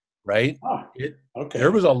 Yeah. Right? Oh, okay.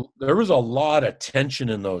 There was a lot of tension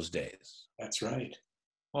in those days. That's right.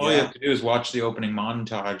 All you have to do is watch the opening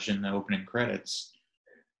montage and the opening credits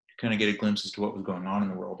to kind of get a glimpse as to what was going on in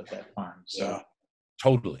the world at that time. So, yeah.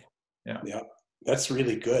 Totally. Yeah. That's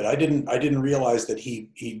really good. I didn't realize that he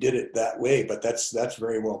did it that way, but that's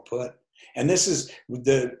very well put. And this is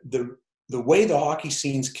the way the hockey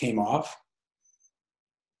scenes came off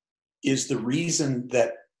is the reason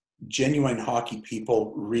that genuine hockey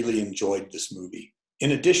people really enjoyed this movie.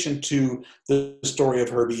 In addition to the story of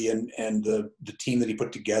Herbie and the team that he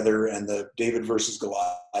put together and the David versus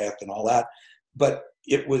Goliath and all that, but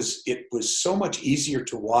it was so much easier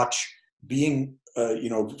to watch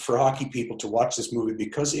for hockey people to watch this movie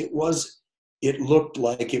because it looked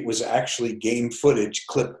like it was actually game footage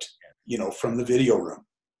clipped, from the video room.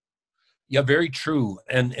 Yeah, very true.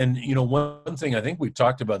 And one thing I think we've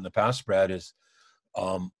talked about in the past, Brad, is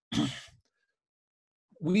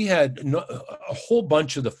we had a whole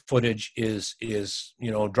bunch of the footage is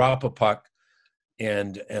drop a puck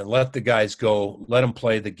and let the guys go, let them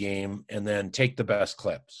play the game, and then take the best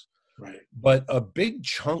clips. Right. But a big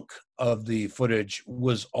chunk of the footage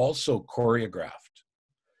was also choreographed.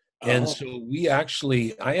 And so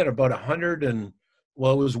I had about 100 it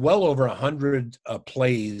was well over 100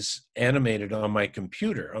 plays animated on my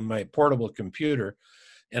computer, on my portable computer.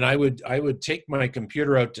 And I would take my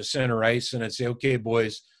computer out to center ice and I'd say, "Okay,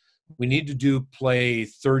 boys, we need to do play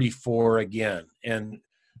 34 again." And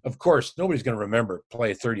of course, nobody's going to remember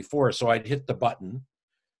play 34. So I'd hit the button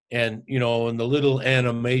and, and the little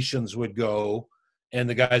animations would go and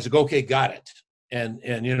the guys would go, "Okay, got it." And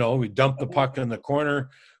we'd dump the puck in the corner.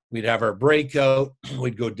 We'd have our breakout.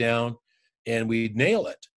 We'd go down and we'd nail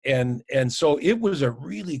it. And so it was a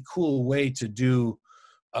really cool way to do,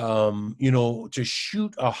 to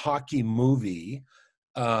shoot a hockey movie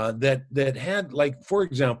that had, like, for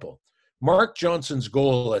example, Mark Johnson's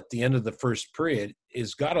goal at the end of the first period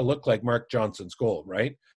is got to look like Mark Johnson's goal,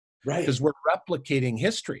 right? Right. Because we're replicating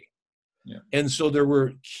history. Yeah. And so there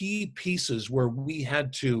were key pieces where we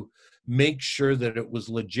had to make sure that it was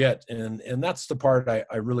legit. And that's the part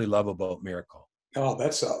I really love about Miracle. Oh,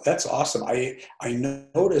 that's awesome. I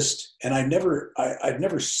noticed, and I've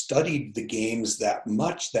never studied the games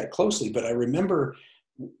that closely, but I remember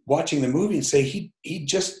watching the movie and say he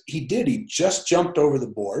just jumped over the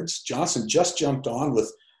boards. Johnson just jumped on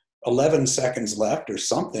with 11 seconds left or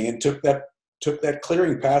something and took that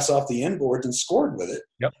clearing pass off the end boards and scored with it.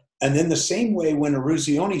 Yep. And then the same way when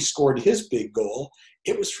Eruzione scored his big goal,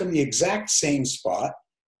 it was from the exact same spot.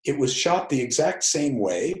 It was shot the exact same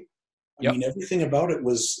way. I mean, everything about it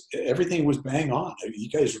was bang on. You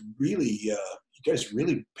guys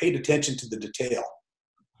really paid attention to the detail.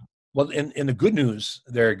 Well, and the good news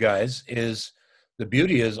there, guys, is the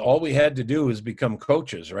beauty is all we had to do is become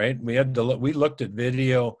coaches, right? We looked at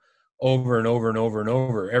video over and over and over and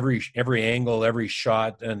over, every angle, every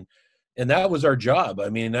shot, and that was our job. I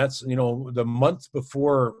mean, that's, the month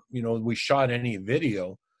before, we shot any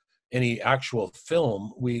video, any actual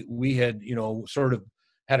film, we had, sort of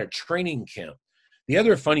had a training camp. The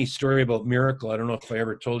other funny story about Miracle, I don't know if I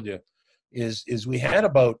ever told you, is we had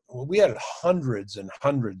hundreds and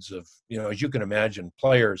hundreds of, as you can imagine,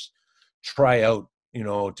 players try out,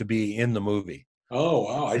 to be in the movie. Oh,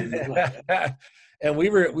 wow. I didn't know that. And we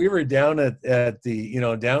were down at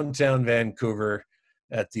the, downtown Vancouver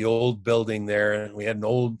at the old building there, and we had an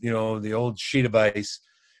old, the old sheet of ice,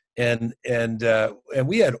 and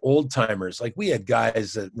we had old timers. Like, we had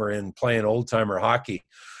guys that were playing old timer hockey,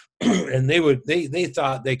 and they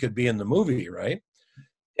thought they could be in the movie, right?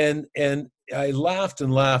 And I laughed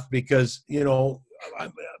and laughed because,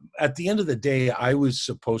 at the end of the day, I was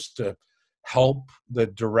supposed to help the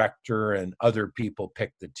director and other people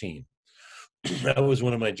pick the team. That was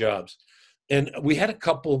one of my jobs. And we had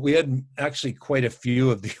actually quite a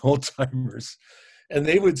few of the old timers, and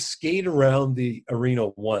they would skate around the arena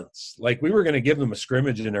once. Like, we were going to give them a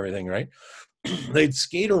scrimmage and everything, right? They'd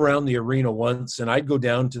skate around the arena once, and I'd go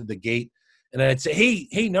down to the gate and I'd say,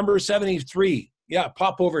 hey, number 73. Yeah,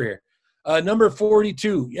 pop over here. Number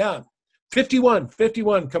 42. Yeah. 51,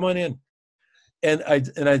 come on in. And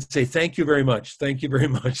I'd say, thank you very much. Thank you very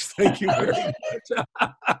much. Thank you very much.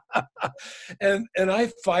 and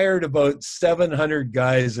I fired about 700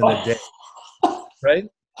 guys in a day, right?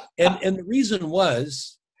 And the reason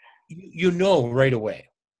was, right away.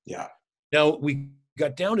 Yeah. Now we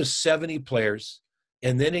got down to 70 players,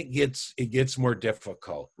 and then it gets more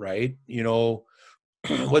difficult, right?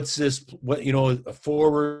 What's this? A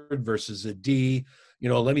forward versus a D?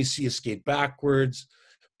 Let me see you skate backwards.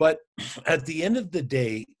 But at the end of the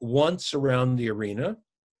day, once around the arena,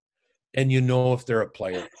 and if they're a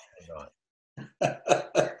player or not.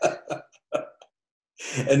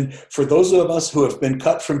 And for those of us who have been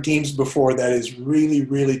cut from teams before, that is really,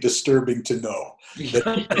 really disturbing to know.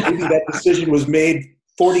 That maybe that decision was made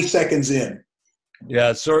 40 seconds in.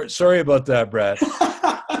 Yeah, sorry about that, Brad.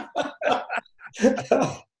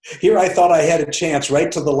 Here I thought I had a chance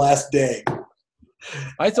right to the last day.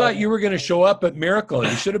 I thought you were going to show up at Miracle.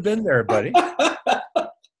 You should have been there, buddy.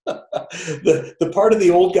 The part of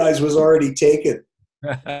the old guys was already taken.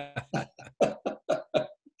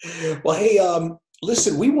 Well, hey,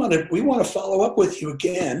 listen, we want to follow up with you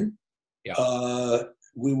again. Yeah.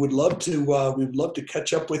 We would love to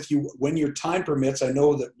catch up with you when your time permits. I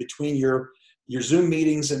know that between your Zoom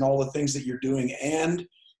meetings and all the things that you're doing, and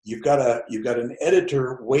you've got an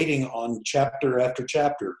editor waiting on chapter after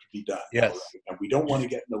chapter to be done. Yes. And we don't want to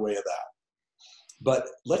get in the way of that. But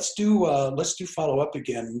let's do follow up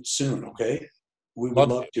again soon, okay? We would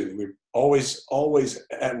love to. We're always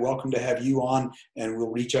welcome to have you on, and we'll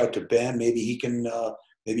reach out to Ben. Maybe he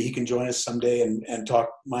can join us someday and talk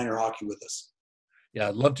minor hockey with us. Yeah,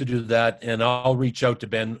 I'd love to do that, and I'll reach out to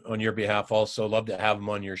Ben on your behalf also. Love to have him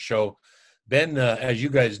on your show. Ben, as you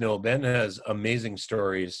guys know, Ben has amazing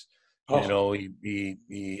stories. Oh. He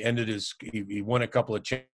won a couple of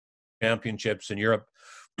championships in Europe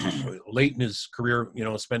late in his career.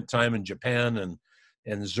 Spent time in Japan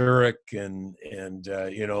and Zurich and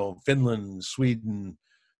Finland, Sweden,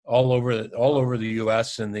 all over the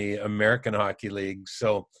U.S. and the American Hockey League.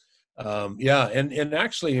 So and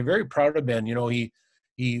actually, I'm very proud of Ben.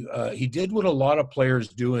 He did what a lot of players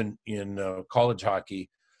do in college hockey.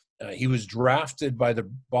 He was drafted by the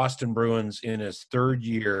Boston Bruins in his third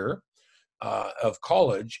year of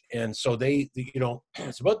college, and so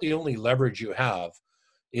it's about the only leverage you have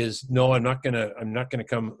is, no, I'm not gonna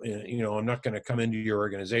come, I'm not gonna come into your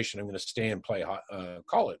organization. I'm gonna stay and play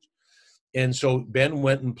college. And so Ben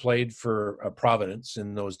went and played for Providence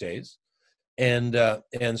in those days, and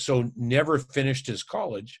so never finished his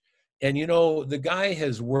college. And the guy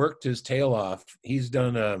has worked his tail off. He's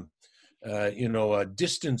done a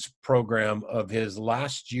distance program of his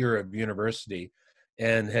last year of university,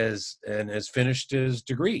 and has finished his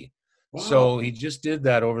degree. Wow. So he just did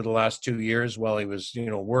that over the last 2 years while he was,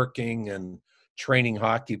 working and training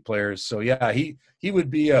hockey players. So yeah, he would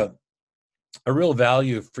be a real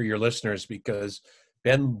value for your listeners, because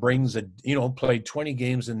Ben brings played 20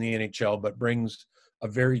 games in the NHL, but brings a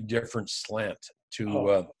very different slant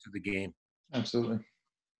to the game. Absolutely.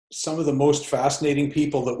 Some of the most fascinating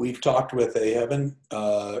people that we've talked with, Evan,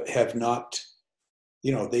 have not,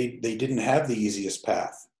 they didn't have the easiest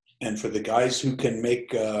path. And for the guys who can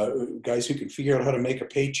figure out how to make a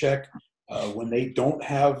paycheck when they don't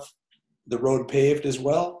have the road paved as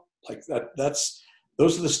well, like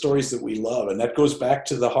those are the stories that we love. And that goes back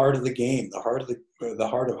to the heart of the game, the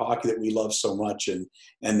heart of hockey that we love so much, and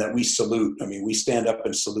that we salute. I mean, we stand up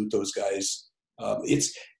and salute those guys.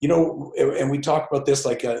 It's, and we talk about this,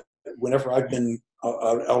 like whenever I've been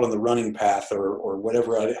out on the running path or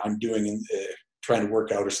whatever I'm doing trying to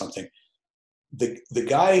work out or something, the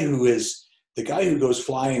guy who goes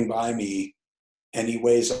flying by me and he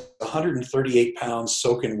weighs 138 pounds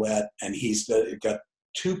soaking wet and he's got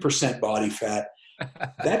 2% body fat,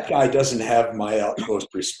 that guy doesn't have my utmost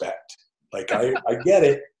respect. Like, I get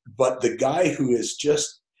it, but the guy who is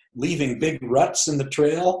just leaving big ruts in the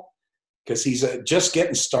trail because he's just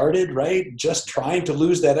getting started, right? Just trying to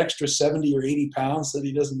lose that extra 70 or 80 pounds that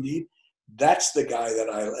he doesn't need. That's the guy that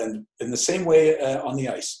and in the same way on the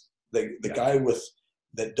ice, the guy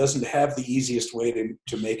that doesn't have the easiest way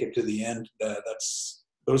to make it to the end.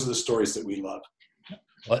 Those are the stories that we love.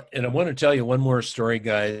 Well, and I want to tell you one more story,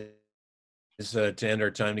 guys, to end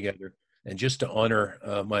our time together, and just to honor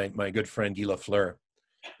my good friend Guy Lafleur.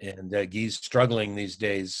 And Guy's struggling these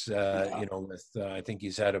days, with I think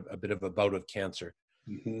he's had a bit of a bout of cancer.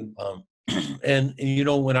 Mm-hmm. And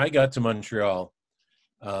when I got to Montreal,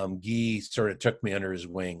 Guy sort of took me under his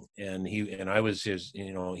wing, and I was his.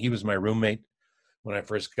 He was my roommate when I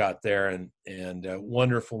first got there, and a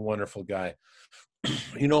wonderful, wonderful guy.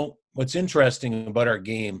 What's interesting about our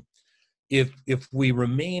game, if we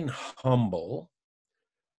remain humble,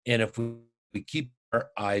 and if we keep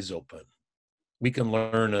our eyes open, we can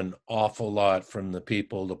learn an awful lot from the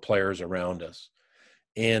people, the players around us.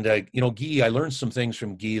 And, Guy, I learned some things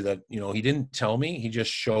from Guy that, he didn't tell me, he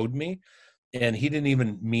just showed me, and he didn't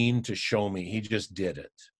even mean to show me. He just did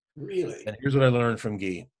it. Really? And here's what I learned from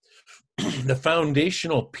Guy. The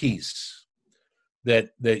foundational piece that,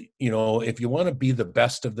 if you want to be the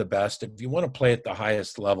best of the best, if you want to play at the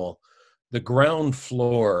highest level, the ground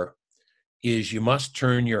floor is you must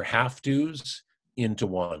turn your have-tos into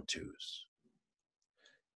want-tos.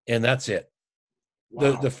 And that's it.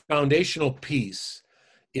 Wow. The foundational piece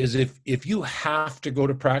is if you have to go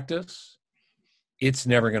to practice, it's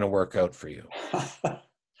never going to work out for you.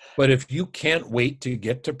 But if you can't wait to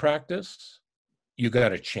get to practice, you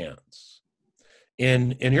got a chance.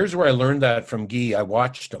 And here's where I learned that from Guy. I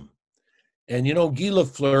watched him. And, Guy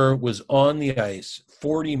Lafleur was on the ice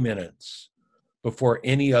 40 minutes before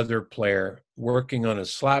any other player, working on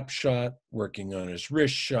his slap shot, working on his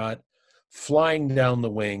wrist shot, flying down the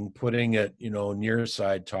wing, putting it, near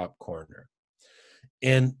side top corner.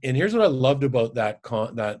 And here's what I loved about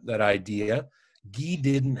that idea. Guy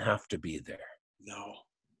didn't have to be there. No.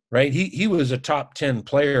 Right? He was a top 10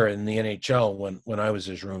 player in the NHL when I was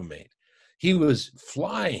his roommate. He was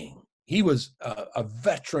flying. He was a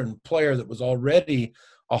veteran player that was already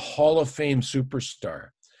a Hall of Fame superstar,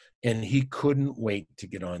 and he couldn't wait to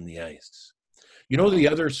get on the ice. The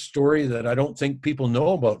other story that I don't think people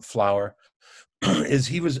know about Flower is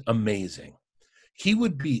he was amazing. He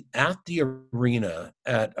would be at the arena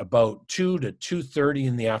at about 2 to 2:30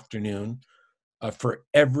 in the afternoon for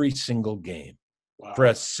every single game. Wow. For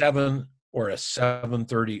a 7 or a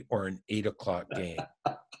 7:30 or an 8 o'clock game.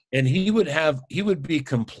 And he would be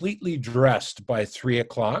completely dressed by 3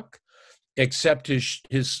 o'clock, except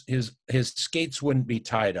his skates wouldn't be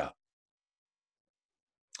tied up.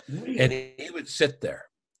 Really? And he would sit there,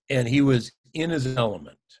 and he was in his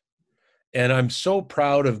element. And I'm so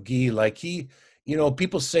proud of Guy. Like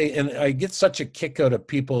people say, and I get such a kick out of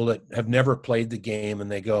people that have never played the game,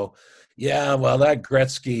 and they go, yeah, well, that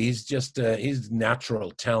Gretzky, he's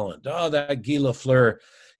natural talent. Oh, that Guy Lafleur,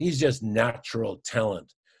 he's just natural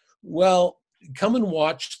talent. Well, come and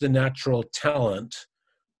watch the natural talent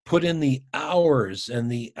put in the hours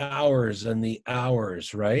and the hours and the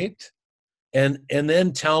hours, right? And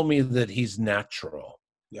then tell me that he's natural.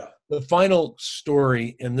 Yeah. The final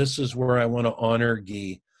story, and this is where I want to honor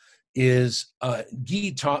Guy, is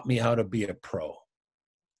Guy taught me how to be a pro.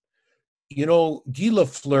 Guy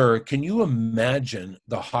Lafleur, can you imagine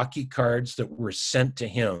the hockey cards that were sent to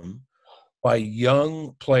him by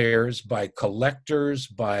young players, by collectors,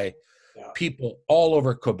 by people all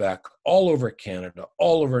over Quebec, all over Canada,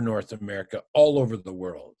 all over North America, all over the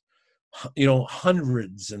world?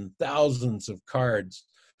 Hundreds and thousands of cards.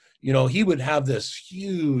 He would have this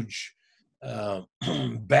huge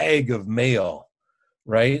bag of mail,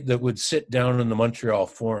 right, that would sit down in the Montreal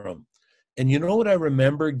Forum. And you know what I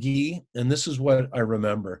remember, Guy? And this is what I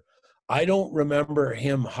remember. I don't remember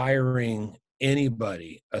him hiring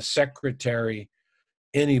anybody, a secretary,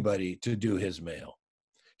 anybody to do his mail.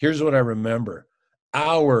 Here's what I remember.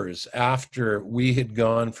 Hours after we had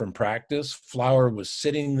gone from practice, Flower was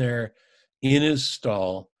sitting there in his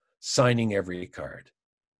stall signing every card.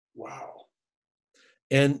 Wow.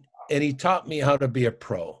 And he taught me how to be a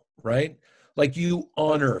pro, right? Like, you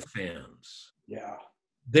honor fans. Yeah.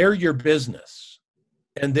 They're your business,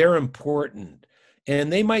 and they're important.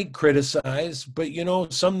 And they might criticize, but,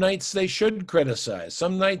 some nights they should criticize.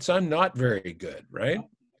 Some nights I'm not very good, right?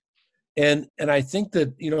 And I think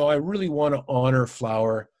that, I really want to honor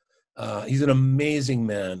Flower. He's an amazing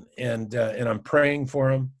man, and I'm praying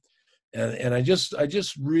for him. And I just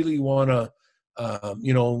really want to,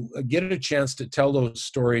 get a chance to tell those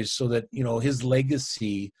stories so that, his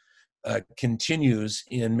legacy continues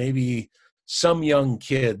in maybe some young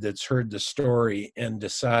kid that's heard the story and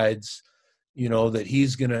decides, that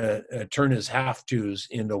he's going to turn his have tos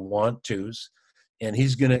into want tos, and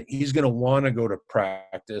he's going to want to go to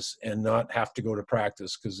practice and not have to go to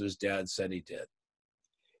practice because his dad said he did.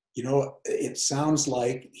 It sounds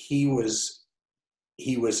like he was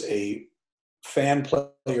a fan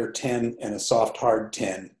player 10 and a soft hard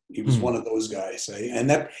 10. He was one of those guys, and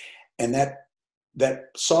that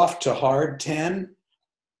soft to hard 10,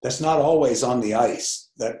 that's not always on the ice.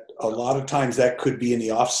 That a lot of times that could be in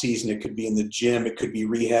the off season, it could be in the gym, it could be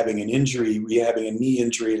rehabbing an injury, rehabbing a knee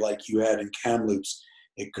injury like you had in Kamloops.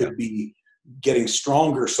 It could be getting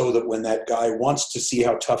stronger so that when that guy wants to see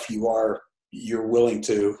how tough you are, you're willing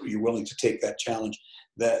to take that challenge.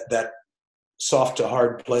 That soft to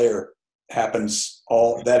hard player happens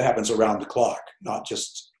around the clock, not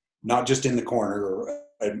just in the corner or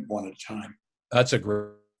one at a time. That's a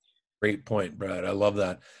great point, Brad. I love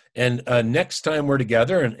that. And next time we're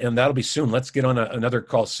together, and that'll be soon. Let's get on another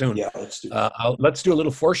call soon. Yeah, let's do that. Let's do a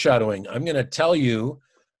little foreshadowing. I'm going to tell you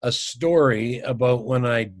a story about when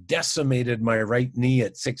I decimated my right knee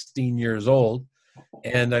at 16 years old.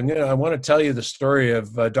 And I want to tell you the story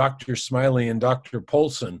of Dr. Smiley and Dr.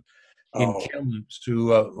 Polson in Kamloops,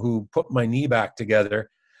 who put my knee back together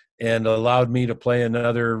and allowed me to play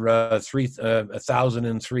another 1,003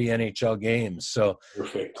 NHL games. So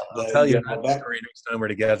perfect. I'll tell you that story next time we're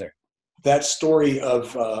together. That story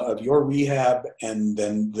of your rehab and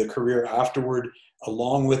then the career afterward,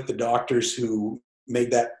 along with the doctors who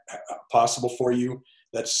made that possible for you,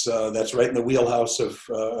 that's right in the wheelhouse of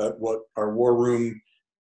what our war room,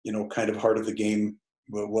 kind of heart of the game,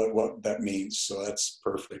 what that means. So that's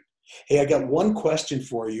perfect. Hey, I got one question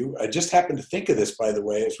for you. I just happened to think of this, by the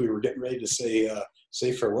way, as we were getting ready to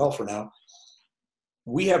say farewell for now.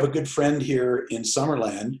 We have a good friend here in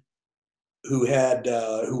Summerland who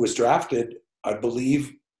was drafted, I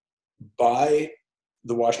believe, by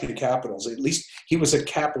the Washington Capitals. At least he was at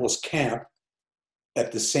Capitals camp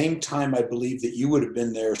at the same time, I believe, that you would have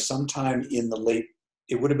been there sometime in late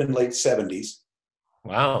 70s.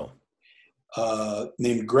 Wow.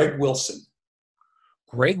 Named Greg Wilson.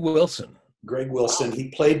 Greg Wilson. Wow. He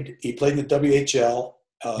played in the WHL,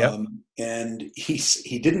 and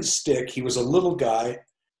he didn't stick. He was a little guy,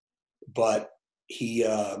 but he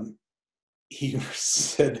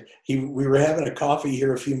said we were having a coffee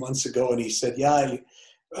here a few months ago, and he said,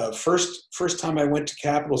 first time I went to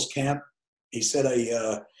Capitals camp, he said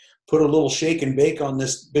I put a little shake and bake on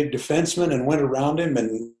this big defenseman and went around him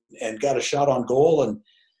and got a shot on goal,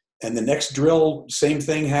 and the next drill, same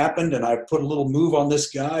thing happened, and I put a little move on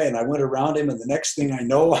this guy, and I went around him, and the next thing I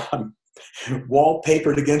know, I'm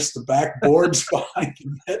wallpapered against the backboards behind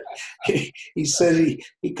the net. He said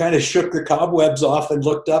he kind of shook the cobwebs off and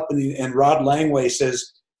looked up, and Rod Langway says,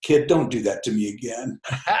 "Kid, don't do that to me again."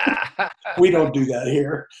 We don't do that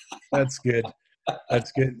here. That's good.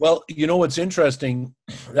 That's good. Well, what's interesting?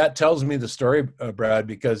 That tells me the story, Brad,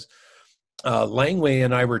 because Langway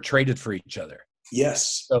and I were traded for each other.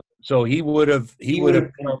 Yes. So he would have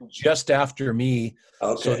come just after me.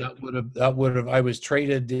 Okay. So that would have I was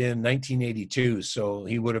traded in 1982. So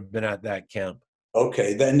he would have been at that camp.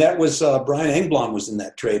 Okay. Then that was Brian Engblom was in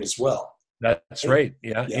that trade as well. That's right.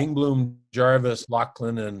 Yeah. Engblom, Jarvis,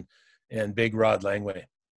 Lachlan, and Big Rod Langway.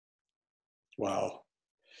 Wow.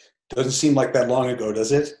 Doesn't seem like that long ago,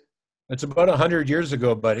 does it? It's about 100 years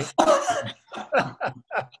ago, buddy.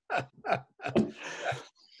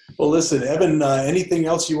 Well, listen, Evan, anything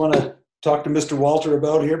else you want to talk to Mr. Walter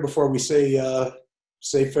about here before we say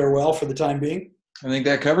farewell for the time being? I think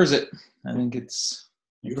that covers it. I think it's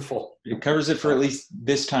beautiful. It covers it for at least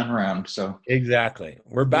this time around. So exactly.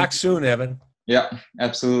 We're back soon, Evan. Yeah,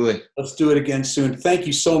 absolutely. Let's do it again soon. Thank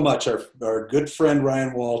you so much, our good friend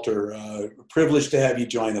Ryan Walter. Privileged to have you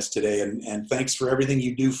join us today, and thanks for everything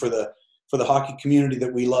you do for the hockey community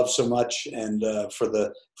that we love so much, and for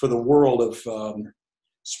the world of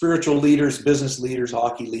spiritual leaders, business leaders,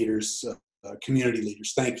 hockey leaders, community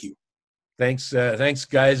leaders. Thank you. Thanks,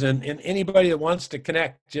 guys. And anybody that wants to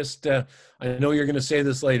connect, just I know you're going to say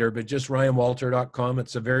this later, but just ryanwalter.com.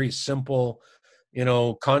 It's a very simple,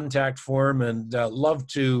 contact form, and love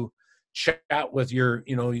to chat with your,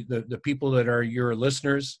 the people that are your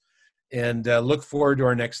listeners, and look forward to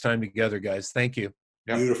our next time together, guys. Thank you.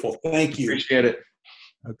 Yep. Beautiful. Thank you. Appreciate it.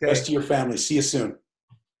 Okay. Best to your family. See you soon.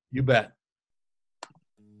 You bet.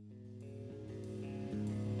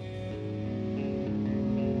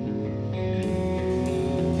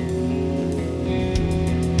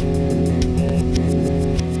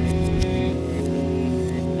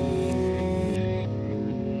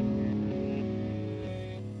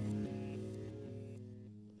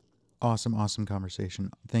 awesome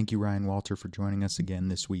conversation. Thank you, Ryan Walter, for joining us again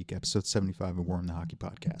this week, episode 75 of War Room the Hockey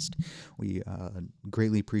Podcast. We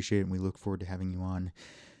greatly appreciate it, and we look forward to having you on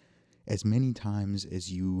as many times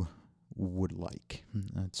as you would like.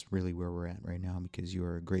 That's really where we're at right now, because you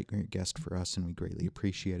are a great guest for us, and we greatly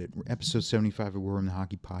appreciate it. Episode 75 of War Room the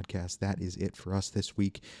Hockey Podcast, that is it for us this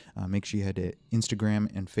week. Make sure you head to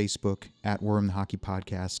Instagram and Facebook at War Room the Hockey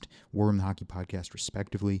Podcast, War Room the Hockey Podcast,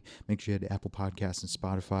 respectively. Make sure you head to Apple Podcasts and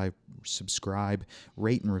Spotify, subscribe,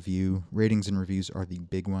 rate and review. Ratings and reviews are the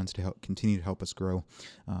big ones to continue to help us grow.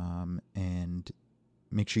 And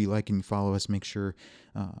make sure you like and you follow us. Make sure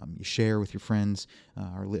you share with your friends.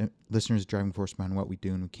 Our listeners, driving force behind what we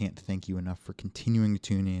do, and we can't thank you enough for continuing to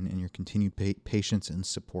tune in and your continued patience and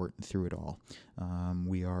support through it all.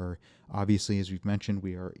 We are, obviously, as we've mentioned,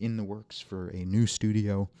 we are in the works for a new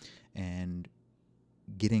studio and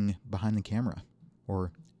getting behind the camera,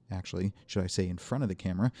 or actually, should I say in front of the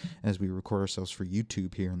camera, as we record ourselves for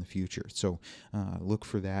YouTube here in the future. So look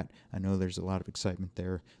for that. I know there's a lot of excitement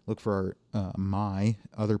there. Look for our my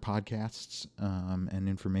other podcasts and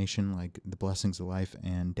information like The Blessings of Life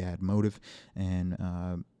and Dad Motive. And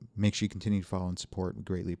make sure you continue to follow and support. We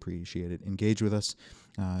greatly appreciate it. Engage with us.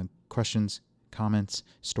 Questions, comments,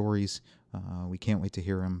 stories. We can't wait to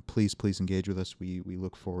hear them. Please engage with us. We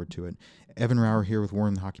look forward to it. Evan Rauer here with War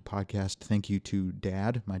Room the Hockey Podcast. Thank you to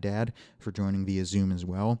my dad, for joining via Zoom as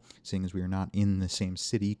well, seeing as we are not in the same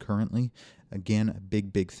city currently. Again, a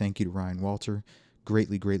big thank you to Ryan Walter.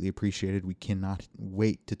 Greatly appreciated. We cannot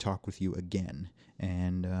wait to talk with you again.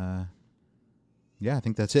 And I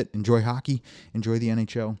think that's it. Enjoy hockey. Enjoy the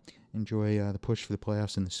NHL. Enjoy the push for the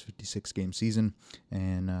playoffs in this 56-game season,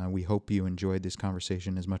 and we hope you enjoyed this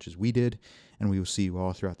conversation as much as we did, and we will see you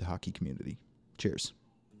all throughout the hockey community. Cheers.